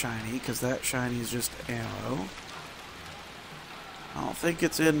that shiny, because that shiny is just ammo. I don't think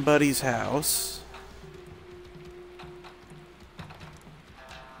it's in Buddy's house.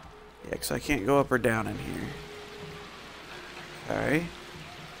 Yeah, because I can't go up or down in here. Okay.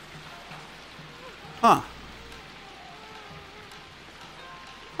 Huh.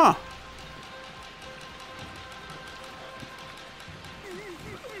 Huh.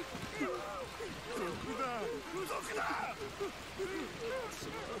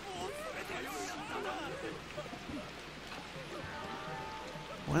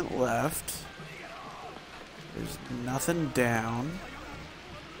 Went left. There's nothing down.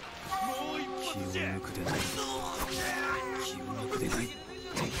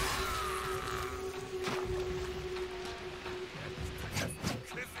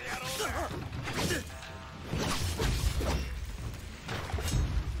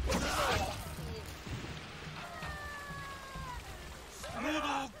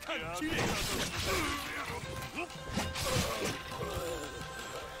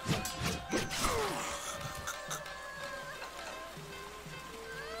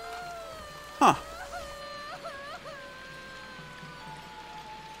 Huh.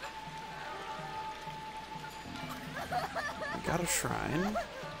 Got a shrine.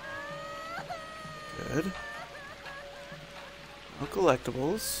 Good. No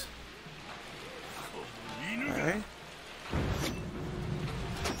collectibles. Okay.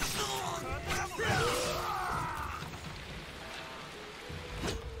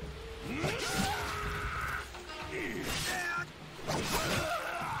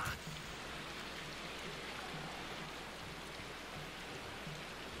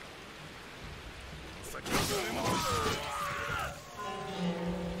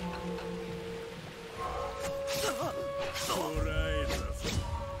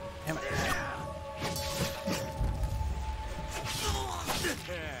 Damn it.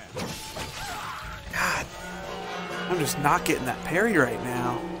 God. I'm just not getting that parry right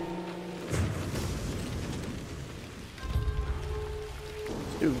now.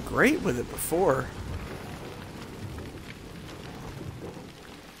 Doing great with it before.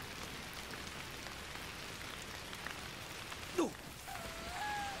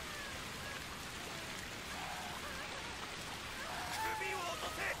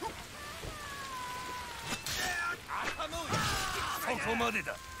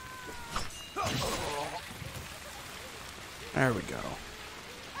 There we go.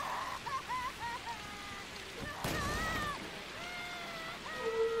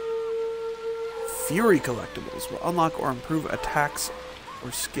 Fury collectibles will unlock or improve attacks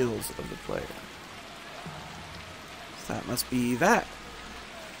or skills of the player. So that must be that.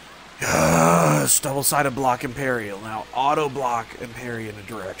 Yes, double-sided block and parry will now auto block and parry in a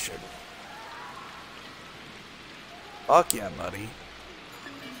direction. Fuck yeah, buddy.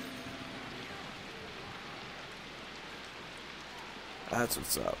 That's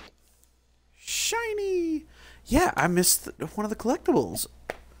what's up. Shiny! Yeah, I missed one of the collectibles.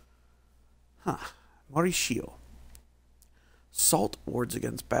 Huh. Morishio. Salt wards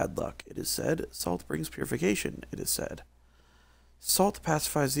against bad luck, it is said. Salt brings purification, it is said. Salt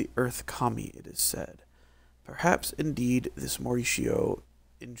pacifies the earth kami, it is said. Perhaps, indeed, this Morishio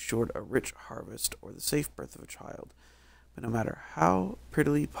ensured a rich harvest or the safe birth of a child. But no matter how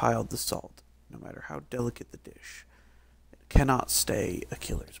prettily piled the salt, no matter how delicate the dish, it cannot stay a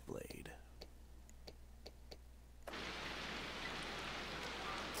killer's blade.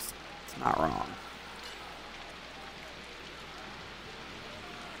 It's not wrong.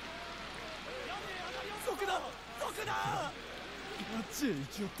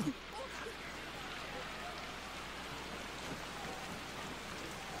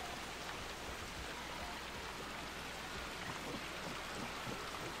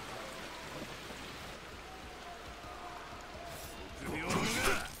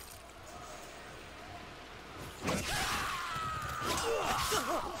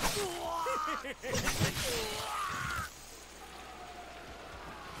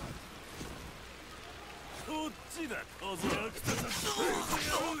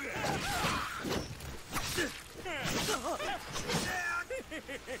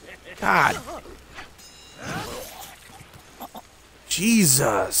 God.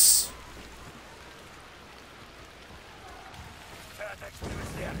 Jesus.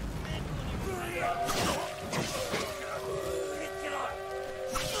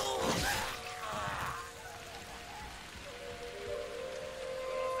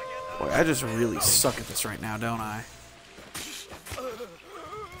 Boy, I just really suck at this right now, don't I?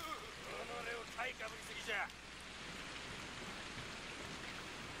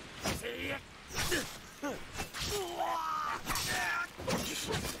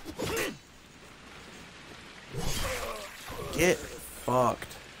 Get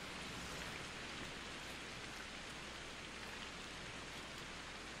fucked.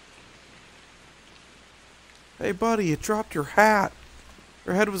 Hey buddy, you dropped your hat.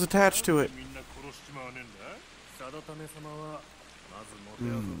 Your head was attached to it.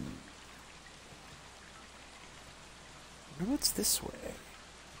 What's this way?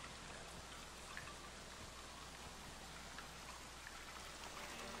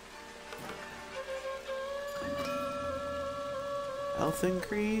 Health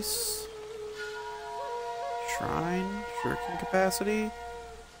increase. Shrine. Shuriken capacity.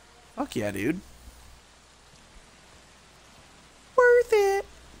 Fuck yeah, dude. Worth it.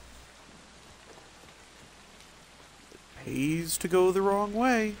 It pays to go the wrong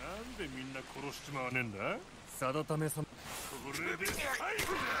way.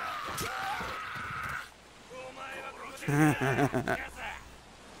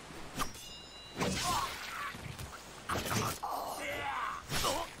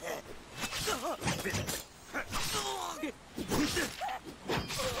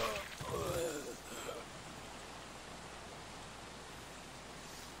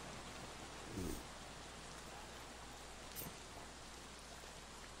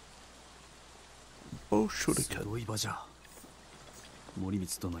 Oh, shuriken.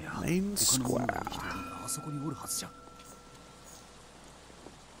 Main square. あそこにおるはずじゃ。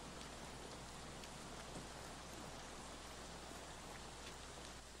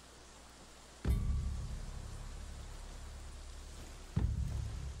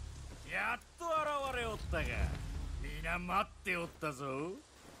やっと現れおったが、皆待っておったぞ。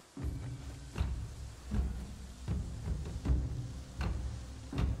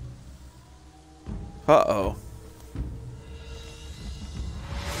Uh-oh.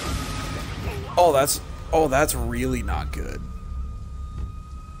 Oh, that's really not good.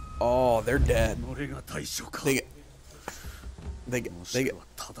 Oh, they're dead. They got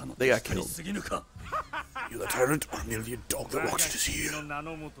killed. You the tyrant, or merely a dog that watched us here?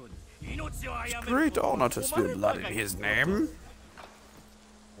 It's great honor to spill blood in his name.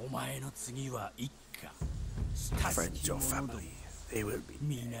 Friends or family, they will be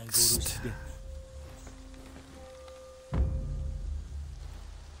next.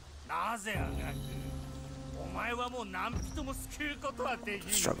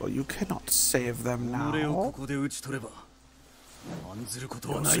 Struggle, you cannot save them now. You're not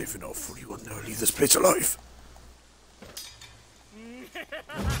safe enough, for you will never leave this place alive.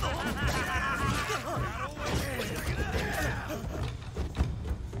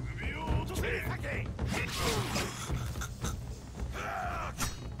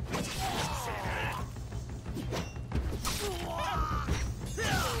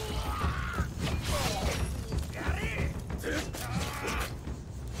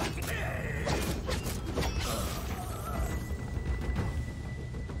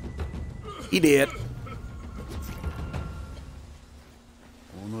 He did.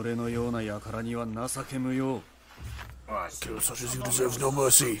 Kill such as you deserves no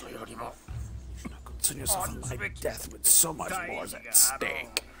mercy. You should not concern yourself with my death with so much more at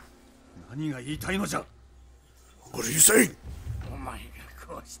stake. What are you saying?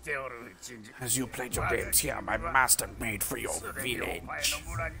 As you played your games here, my master made for your village.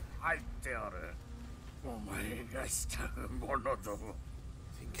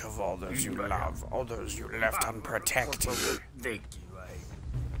 Think of all those you love, all those you left unprotected.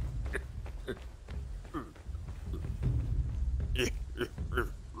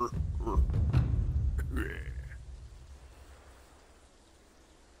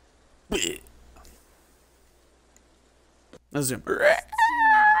 That's him.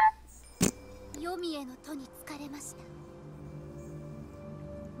 Yomi への戸に疲れました。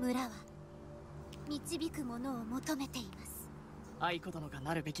村は導くものを求めています。愛子殿が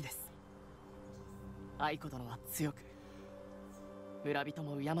なるべきです。愛子殿は強く、村人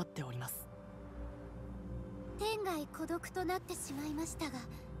も敬っております。天涯孤独となってしまいましたが、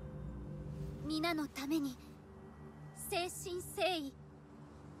皆のために誠心誠意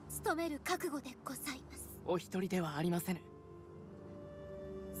努める覚悟でございます。お一人ではありませぬ。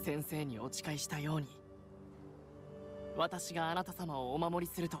先生にお誓いしたように、私があなた様をお守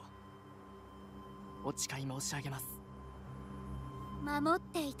りするとお誓い申し上げます。守っ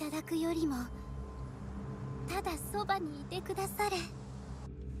ていただくよりも、ただそばにいてくだされ。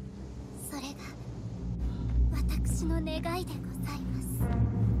それが私の願いでございます。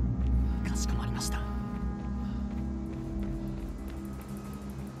かしこまりました。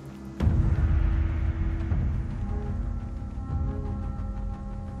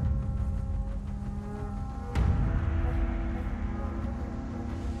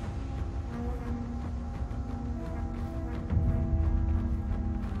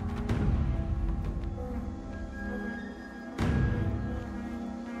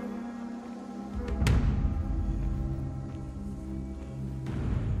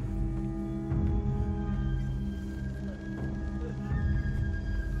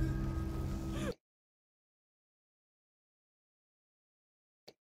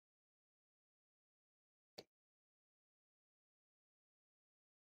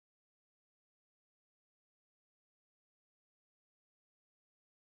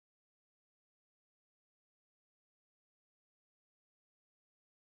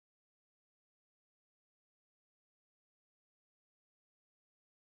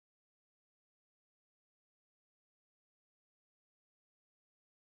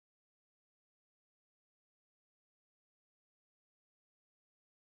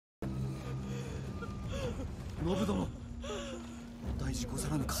信殿、大事ござ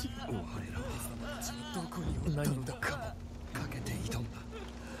らぬか。我らはどこにおったのだかもかけて挑んだが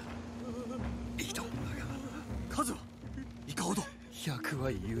数はいかほど。100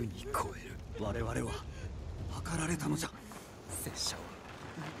は優に超える。我々は計られたのじゃ。拙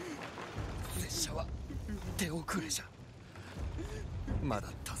者は手遅れじゃ。まだ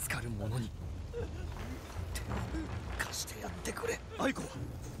助かる者に手を貸してやってくれ。愛子は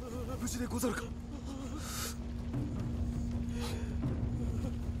無事でござるか。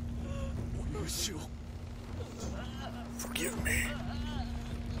お許しを。 Forgive me.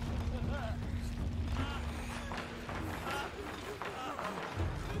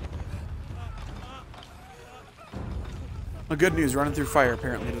 The good news, running through fire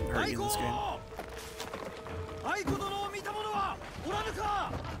apparently didn't hurt you in this game.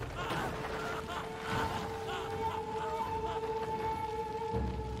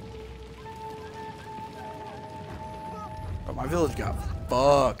 But my village got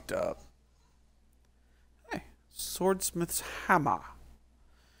fucked up. Hey, swordsmith's hammer.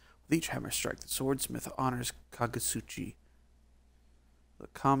 With each hammer strike, the swordsmith honors Kagasuchi, the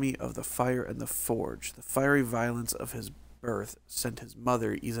kami of the fire and the forge. The fiery violence of his birth sent his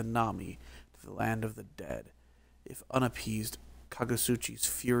mother Izanami to the land of the dead. If unappeased, Kagasuchi's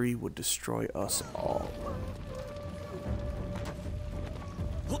fury would destroy us all.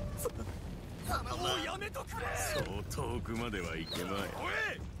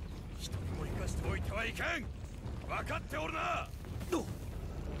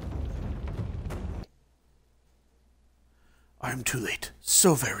 I am too late,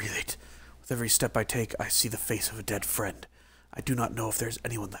 so very late. With every step I take, I see the face of a dead friend. I do not know if there's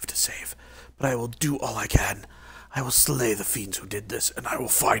anyone left to save, but I will do all I can. I will slay the fiends who did this, and I will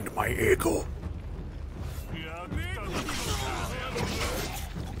find my ego.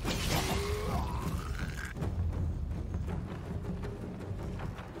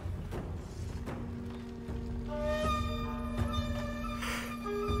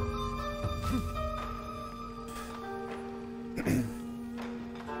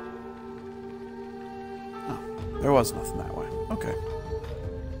 There was nothing that way. Okay.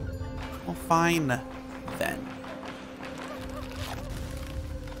 Well, fine then.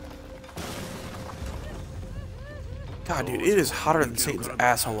 God, dude, it is hotter than Satan's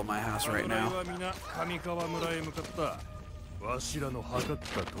asshole in my house right now.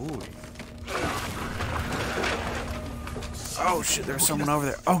 Oh shit, there's someone over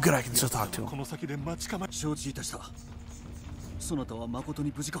there. Oh good, I can still talk to him. そなたは誠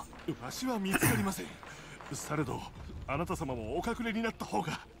に無事か。わしは見つかりません。されど、あなた様もお隠れになった方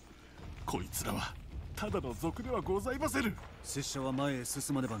が。こいつらはただの賊ではございませぬ。拙者は前へ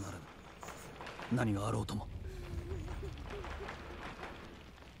進まねばならぬ。何があろうとも。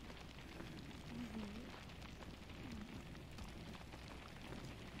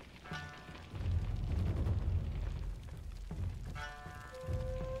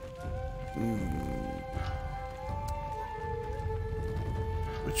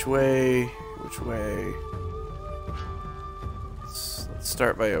Which way? Which way? Let's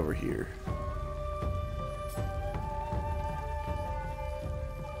start by over here.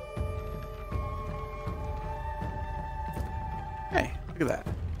 Hey, look at that.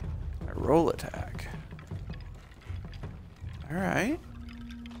 A roll attack. Alright.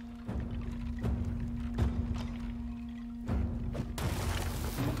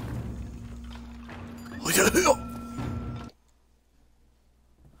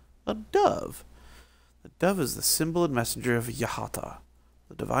 A dove. The dove is the symbol and messenger of Yahata,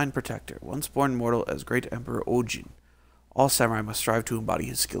 the divine protector, once born mortal as great Emperor Ojin. All samurai must strive to embody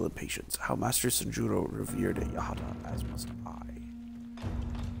his skill and patience, how Master Sanjuro revered Yahata, as must I.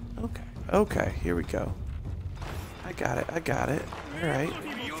 Okay, here we go. I got it. Alright.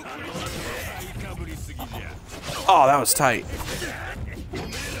 Oh, that was tight.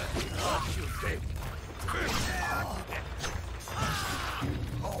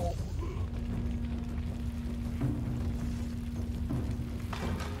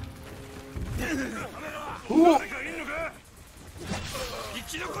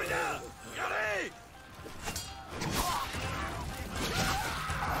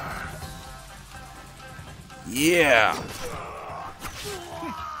 Yeah.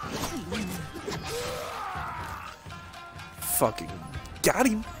 Fucking got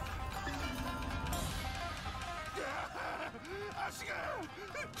him.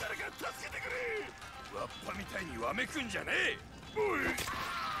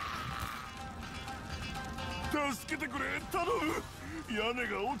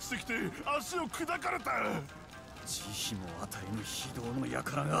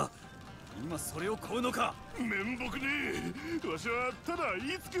 今それを買うのか。面目ねえ。わしはただ言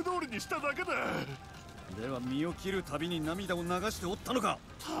いつけ通りにしただけだ。では身を切るたびに涙を流しておったのか。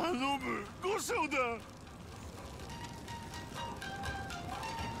頼む、五章だ。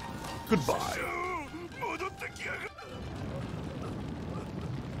Goodbye. 戻ってきやがる。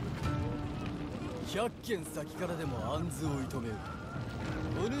100軒先からでも暗図を射止める。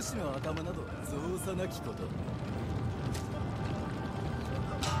お主の頭など造作なきこと。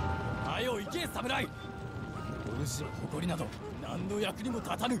はよ行け侍。お主の誇りなど何の役にも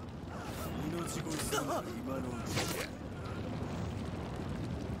立たぬ。命乞いするなら今のうち。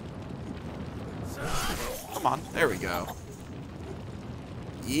 Come on, there we go.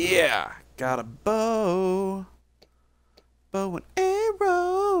 Yeah, got a bow. Bow and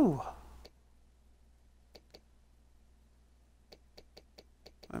arrow.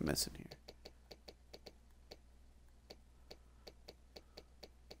 What am I missing here?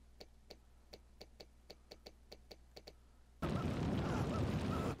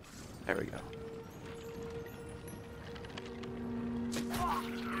 There we go.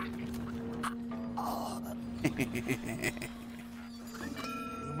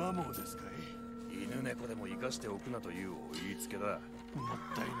 馬もですかい。犬猫でも生かしておくなというお言いつけだ。もっ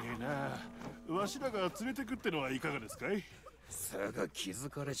たいねえな。わしらが連れてくってのはいかがですかい。すぐ気づ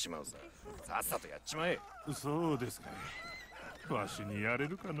かれちまうさ。さっさとやっちまえ。そうですかい。わしにやれ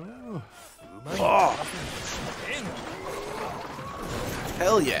るかな。うまい。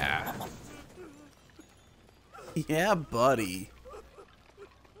Hell yeah. Yeah, buddy.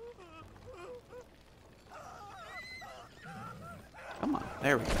 Come on,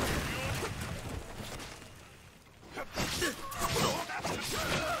 there we go.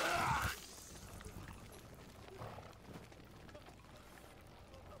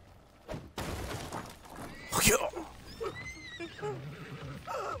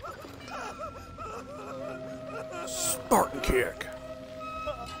 Spartan kick.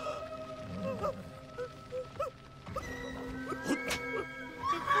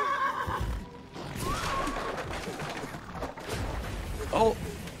 Oh,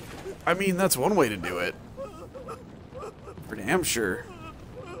 I mean, that's one way to do it. For damn sure.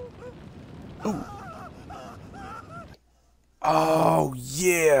 Ooh. Oh,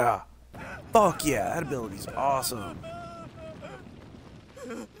 yeah. Fuck yeah, that ability's awesome.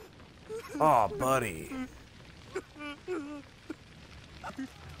 Oh, buddy.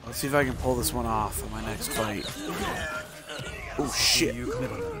 Let's see if I can pull this one off on my next fight. Oh, shit.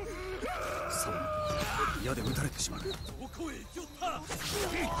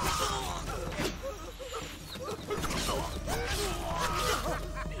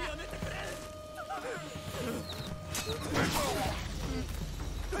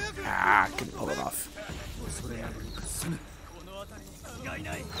 Ah, I couldn't pull it off.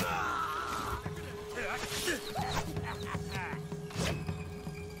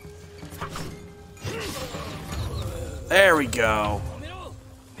 There we go.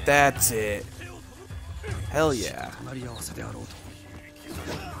 That's it. Hell yeah.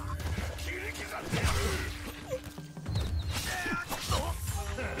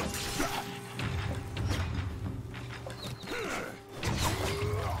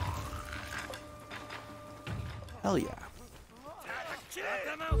 Hell yeah.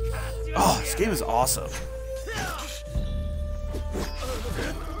 Oh, this game is awesome.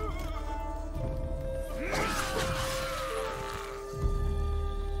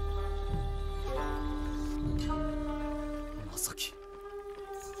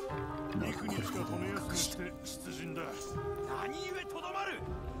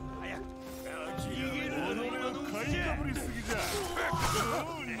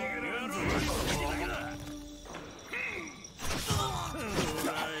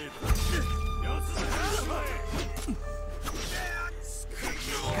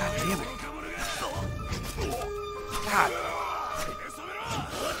 God damn it. God.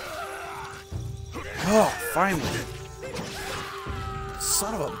 Oh, finally.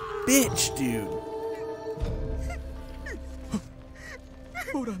 Son of a bitch, dude.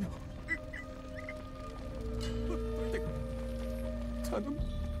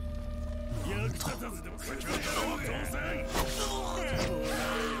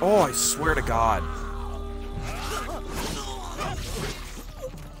 Oh, I swear to God.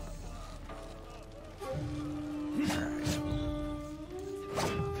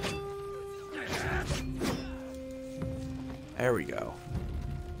 There we go.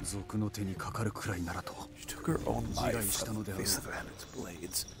 She took her own life from the face of its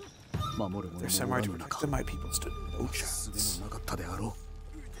blades. Their samurai to protect my people stood no chance.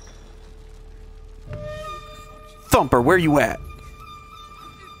 Thumper, where you at?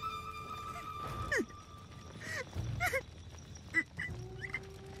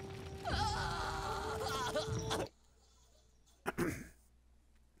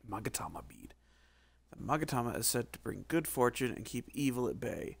 Magatama bead. The Magatama is said to bring good fortune and keep evil at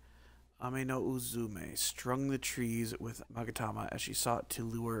bay. Ame no Uzume strung the trees with Magatama as she sought to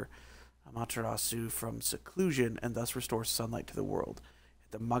lure Amaterasu from seclusion and thus restore sunlight to the world.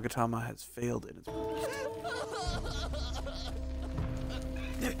 Yet the Magatama has failed in its purpose.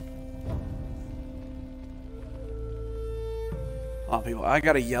 Hold on, people. I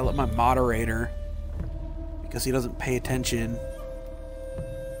gotta yell at my moderator because he doesn't pay attention.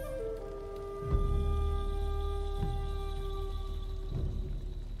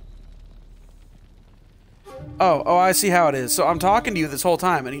 Oh, I see how it is. So I'm talking to you this whole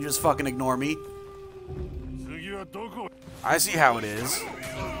time and you just fucking ignore me. I see how it is.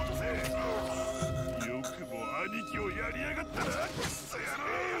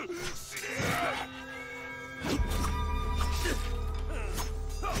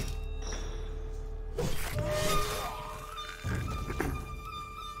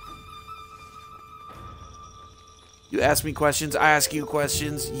 You ask me questions, I ask you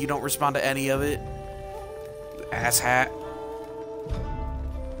questions, you don't respond to any of it. You asshat.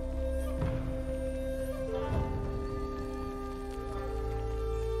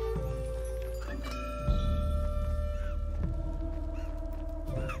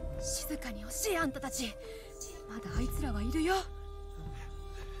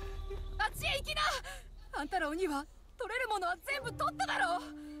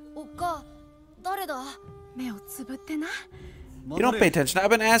 You don't pay attention. I've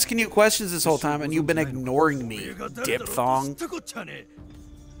been asking you questions this whole time and you've been ignoring me, diphthong.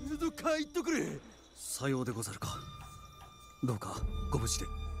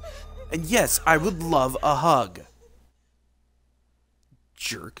 And yes, I would love a hug.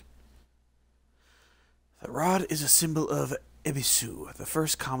 Jerk. The rod is a symbol of Ebisu, the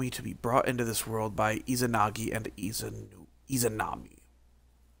first kami to be brought into this world by Izanagi and Izanami.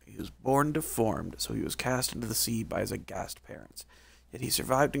 He was born deformed, so he was cast into the sea by his aghast parents. Yet he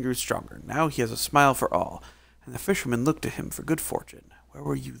survived and grew stronger. Now he has a smile for all, and the fishermen look to him for good fortune. Where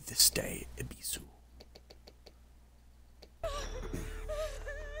were you this day, Ebisu?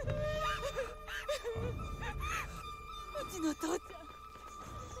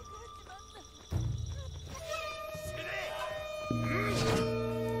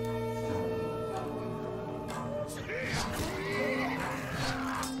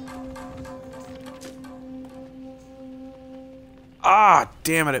 Ah,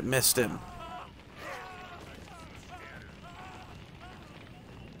 damn it, it missed him.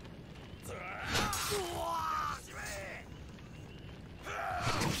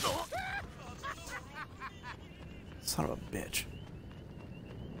 Son of a bitch.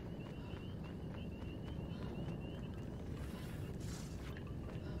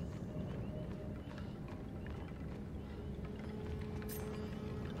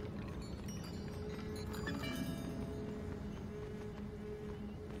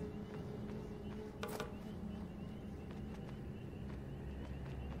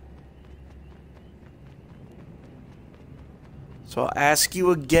 So I'll ask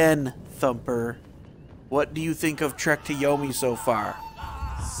you again, Thumper. What do you think of Trek to Yomi so far?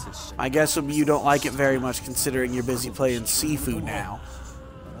 I guess you don't like it very much considering you're busy playing Sifu now.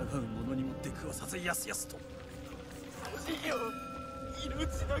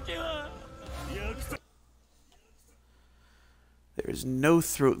 There is no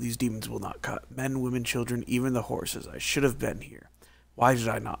throat these demons will not cut. Men, women, children, even the horses. I should have been here. Why did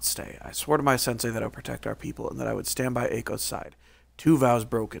I not stay? I swore to my sensei that I would protect our people and that I would stand by Eiko's side. 2 vows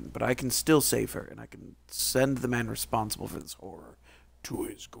broken, but I can still save her, and I can send the man responsible for this horror to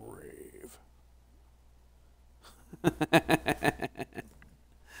his grave.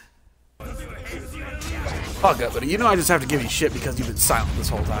 Fuck up, buddy. You know I just have to give you shit because you've been silent this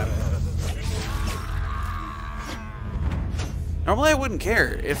whole time. Normally I wouldn't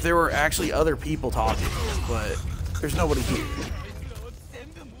care if there were actually other people talking, but there's nobody here.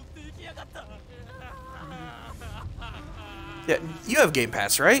 Yeah, you have Game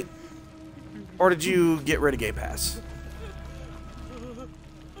Pass, right? Or did you get rid of Game Pass?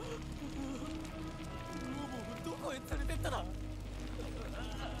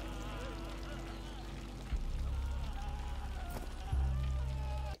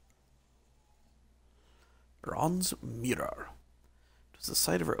 Bronze mirror. It was the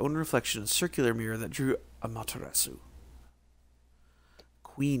sight of her own reflection in a circular mirror that drew Amaterasu,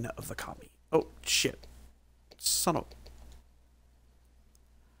 Queen of the Kami. Oh, shit. Son of...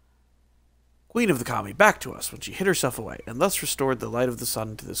 Queen of the Kami, back to us when she hid herself away, and thus restored the light of the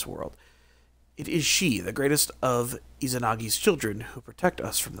sun to this world. It is she, the greatest of Izanagi's children, who protect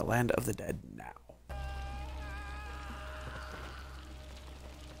us from the land of the dead now.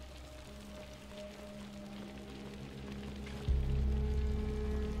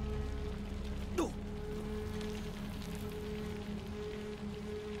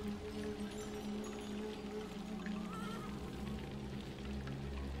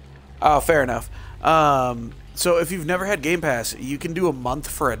 Oh, fair enough. So if you've never had Game Pass, you can do a month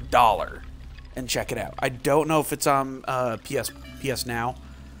for $1 and check it out. I don't know if it's on PS Now,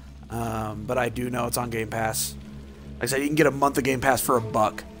 but I do know it's on Game Pass. Like I said, you can get a month of Game Pass for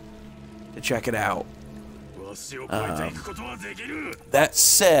 $1 to check it out. That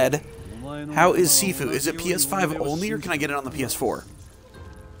said, how is Sifu? Is it PS5 only, or can I get it on the PS4?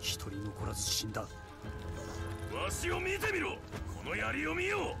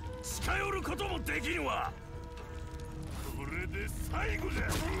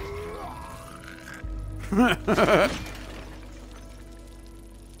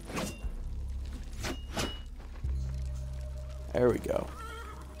 There we go.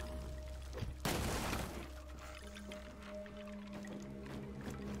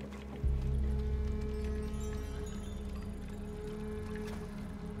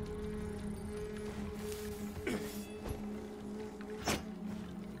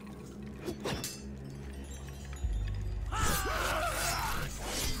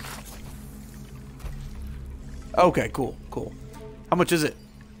 Okay, cool, cool. How much is it?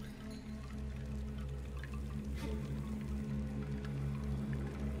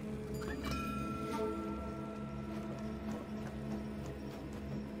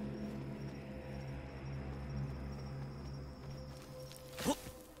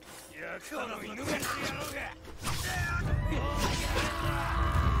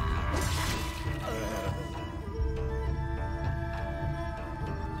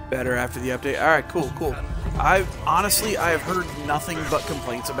 Better after the update. All right, cool, cool. I've heard nothing but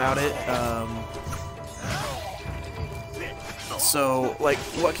complaints about it. So, like,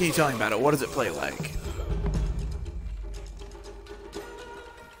 what can you tell me about it? What does it play like?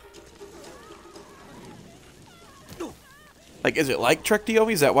 Like, is it like Trek to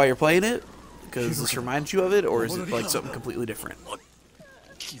Yomi? Is that why you're playing it? Because this reminds you of it, or is it like something completely different?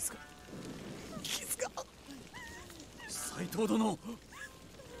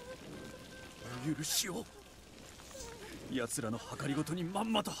 許しを奴らの計りごとにま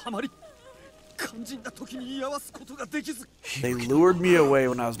んまとはまり肝心な時に居合わすことができず They lured me away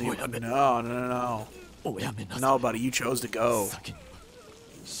when I was new. No. No, buddy, you chose to go.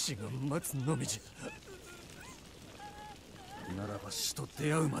 死が待つのみじゃならば死と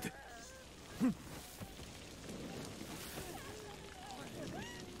出会うまで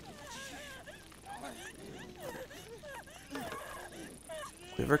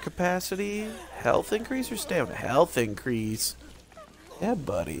Liver capacity, health increase, or stamina? Health increase. Yeah,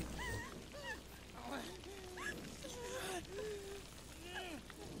 buddy.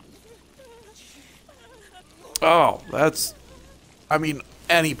 Oh, that's... I mean,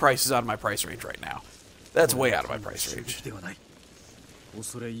 any price is out of my price range right now. That's way out of my price range.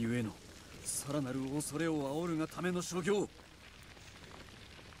 恐れゆえのさらなる恐れを煽るがための所業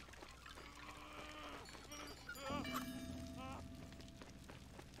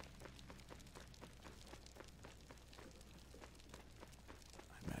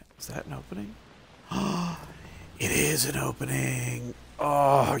Is that an opening? It is an opening.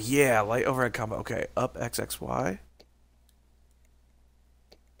 Oh, yeah. Light overhead combo. Okay. Up XXY.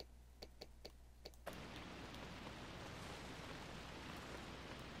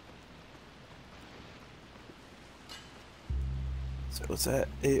 So what's that?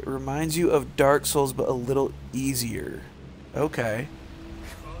 It reminds you of Dark Souls, but a little easier. Okay.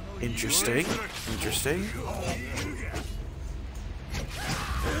 Interesting. Interesting.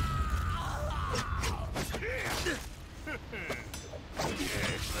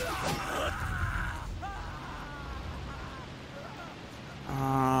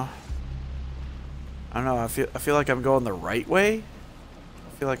 I don't know. I feel like I'm going the right way.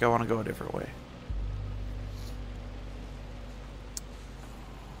 I feel like I want to go a different way.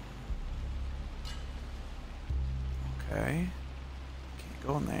 Okay. Can't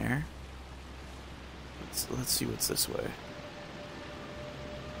go in there. Let's see what's this way.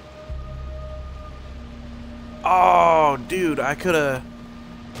 Oh, dude, I could have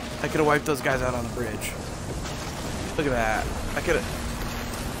wiped those guys out on the bridge. Look at that.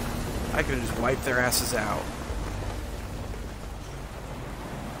 I could have just wiped their asses out.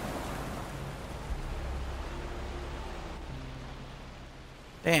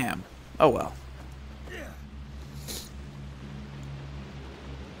 Damn. Oh well.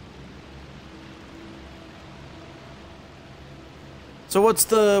 So what's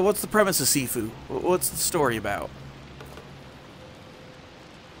the premise of Sifu? What's the story about?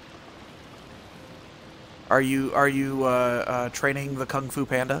 Are you training the Kung Fu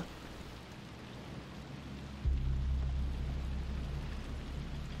Panda?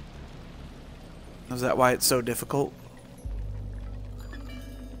 Is that why it's so difficult?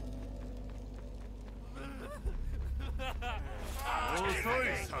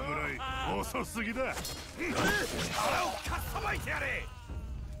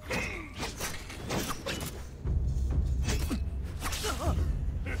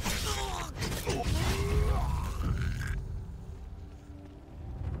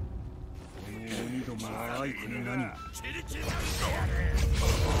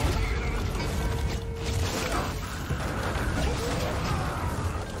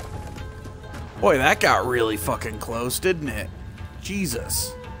 Boy, that got really fucking close, didn't it?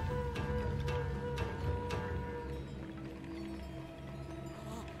 Jesus.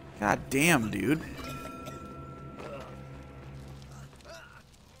 God damn, dude.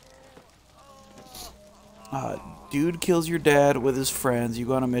 Dude kills your dad with his friends. You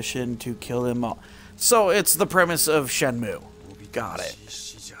go on a mission to kill him all. So it's the premise of Shenmue. Got it.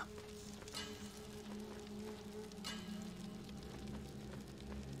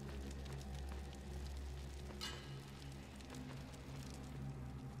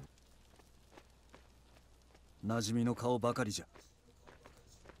 馴染みの顔ばかりじゃ。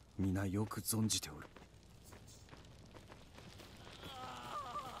皆よく存じておる。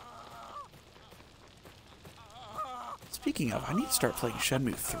Speaking of, I need to start playing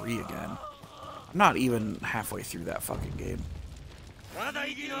Shenmue 3 again. I'm not even halfway through that fucking game.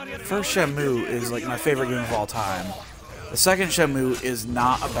 First Shenmue is like my favorite game of all time. The second Shenmue is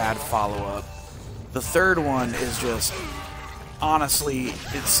not a bad follow-up. The third one is just, honestly,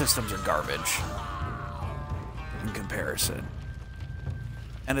 its systems are garbage in comparison.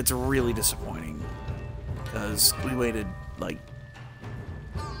 And it's really disappointing because we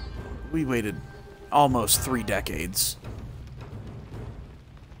waited almost 3 decades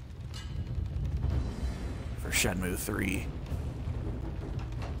for Shenmue 3.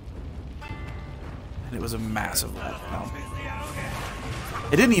 And it was a massive letdown.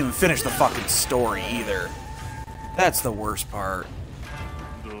 It didn't even finish the fucking story either. That's the worst part.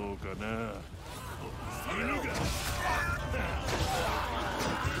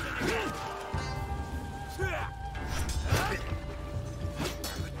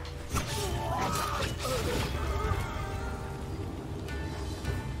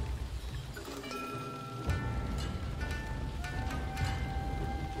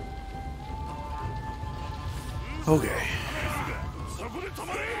 Okay.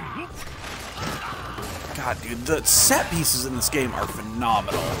 God, dude, the set pieces in this game are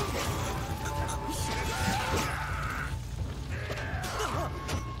phenomenal.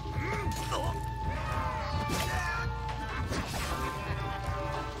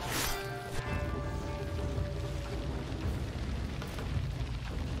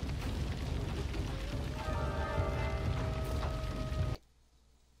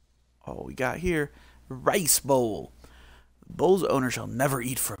 Oh, we got here rice bowl. The bowl's owner shall never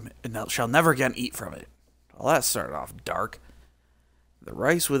eat from it, and shall never again eat from it. Well, that started off dark. The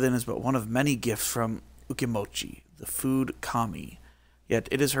rice within is but one of many gifts from Ukimochi, the food kami. Yet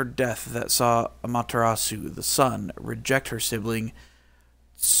it is her death that saw Amaterasu, the sun, reject her sibling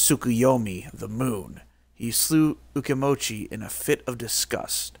Tsukuyomi, the moon. He slew Ukimochi in a fit of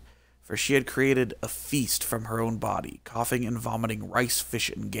disgust, for she had created a feast from her own body, coughing and vomiting rice, fish,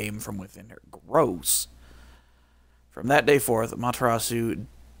 and game from within her. Gross. From that day forth, Amaterasu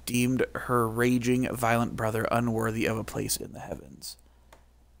deemed her raging, violent brother unworthy of a place in the heavens.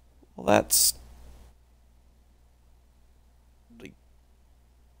 Well, that's like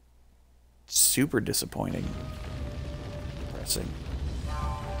super disappointing. Depressing.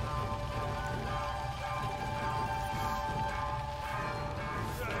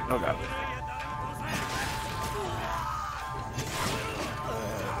 Oh god.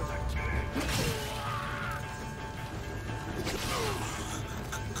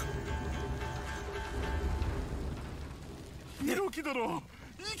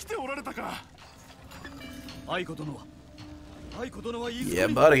 Yeah,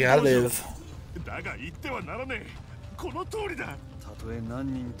 buddy, I live.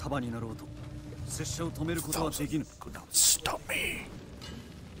 Stop me.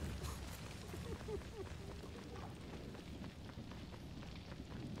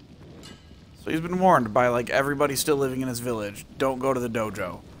 So he's been warned by like everybody still living in his village, don't go to the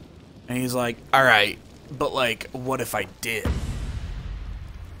dojo. And he's like, alright, but like, what if I did?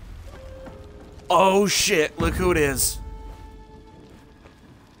 Oh shit, look who it is.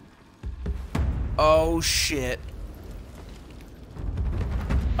 Oh shit.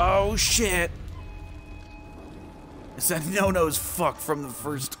 Oh shit. It's that no-no's fuck from the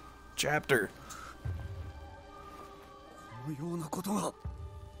first chapter.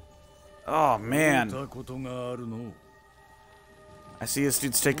 Oh man. I see this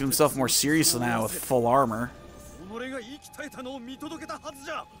dude's taking himself more seriously now with full armor. 俺が生き絶えたのを見届けたはず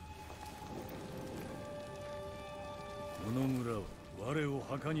じゃ。この村は我を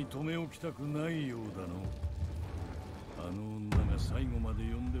墓に留め置きたくないようだの。あの女が最後まで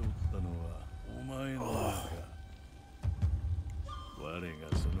呼んでおったのはお前のか。我が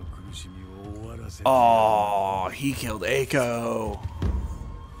その苦しみを終わらせて。Oh, he killed Eiko.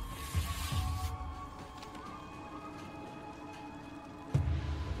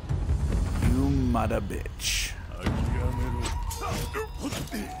 You mother bitch.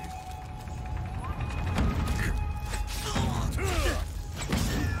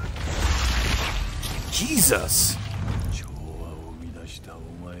 Jesus.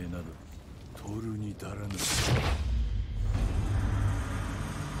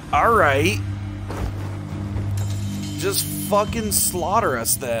 All right. Just fucking slaughter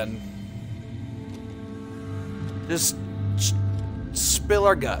us then. Just spill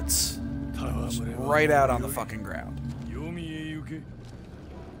our guts. Just right out on the fucking ground.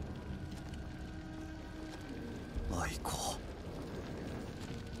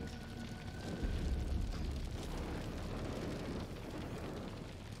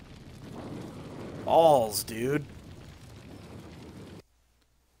 Balls, dude.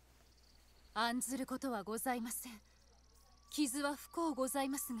 案ずることはございません。傷は不幸ござい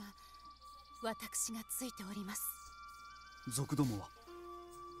ますが、私がついております。族どもは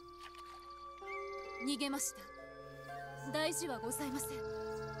逃げました。大事はございません。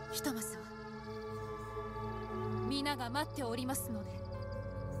ひとまずは皆が待っておりますので、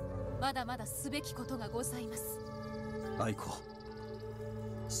まだまだすべきことがございます。愛子、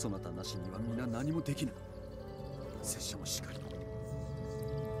そなたなしには皆何もできぬ。拙者もしかり。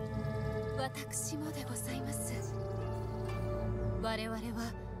私もでございます。我々は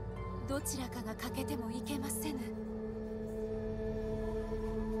どちらかが欠けてもいけませぬ。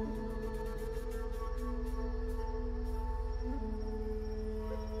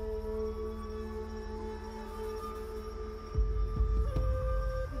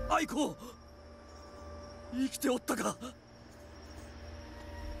愛子、生きておったか。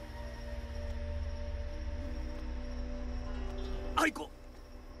愛子、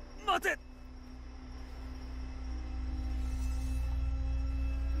待て。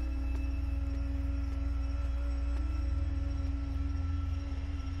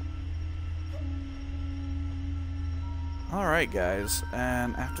Alright, guys,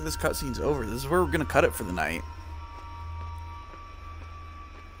 and after this cutscene's over, this is where we're gonna cut it for the night.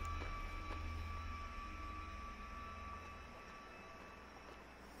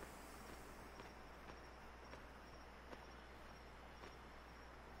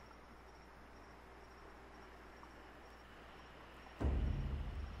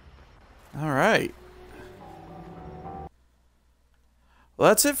 Alright. Well,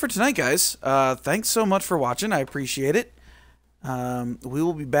 that's it for tonight, guys. Thanks so much for watching. I appreciate it. We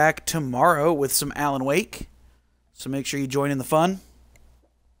will be back tomorrow with some Alan Wake, so make sure you join in the fun.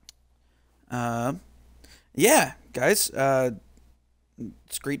 Yeah, guys,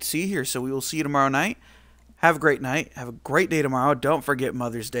 it's great to see you here, so we will see you tomorrow night. Have a great night. Have a great day tomorrow. Don't forget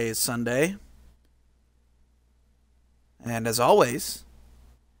Mother's Day is Sunday. And as always,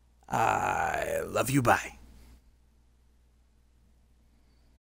 I love you. Bye.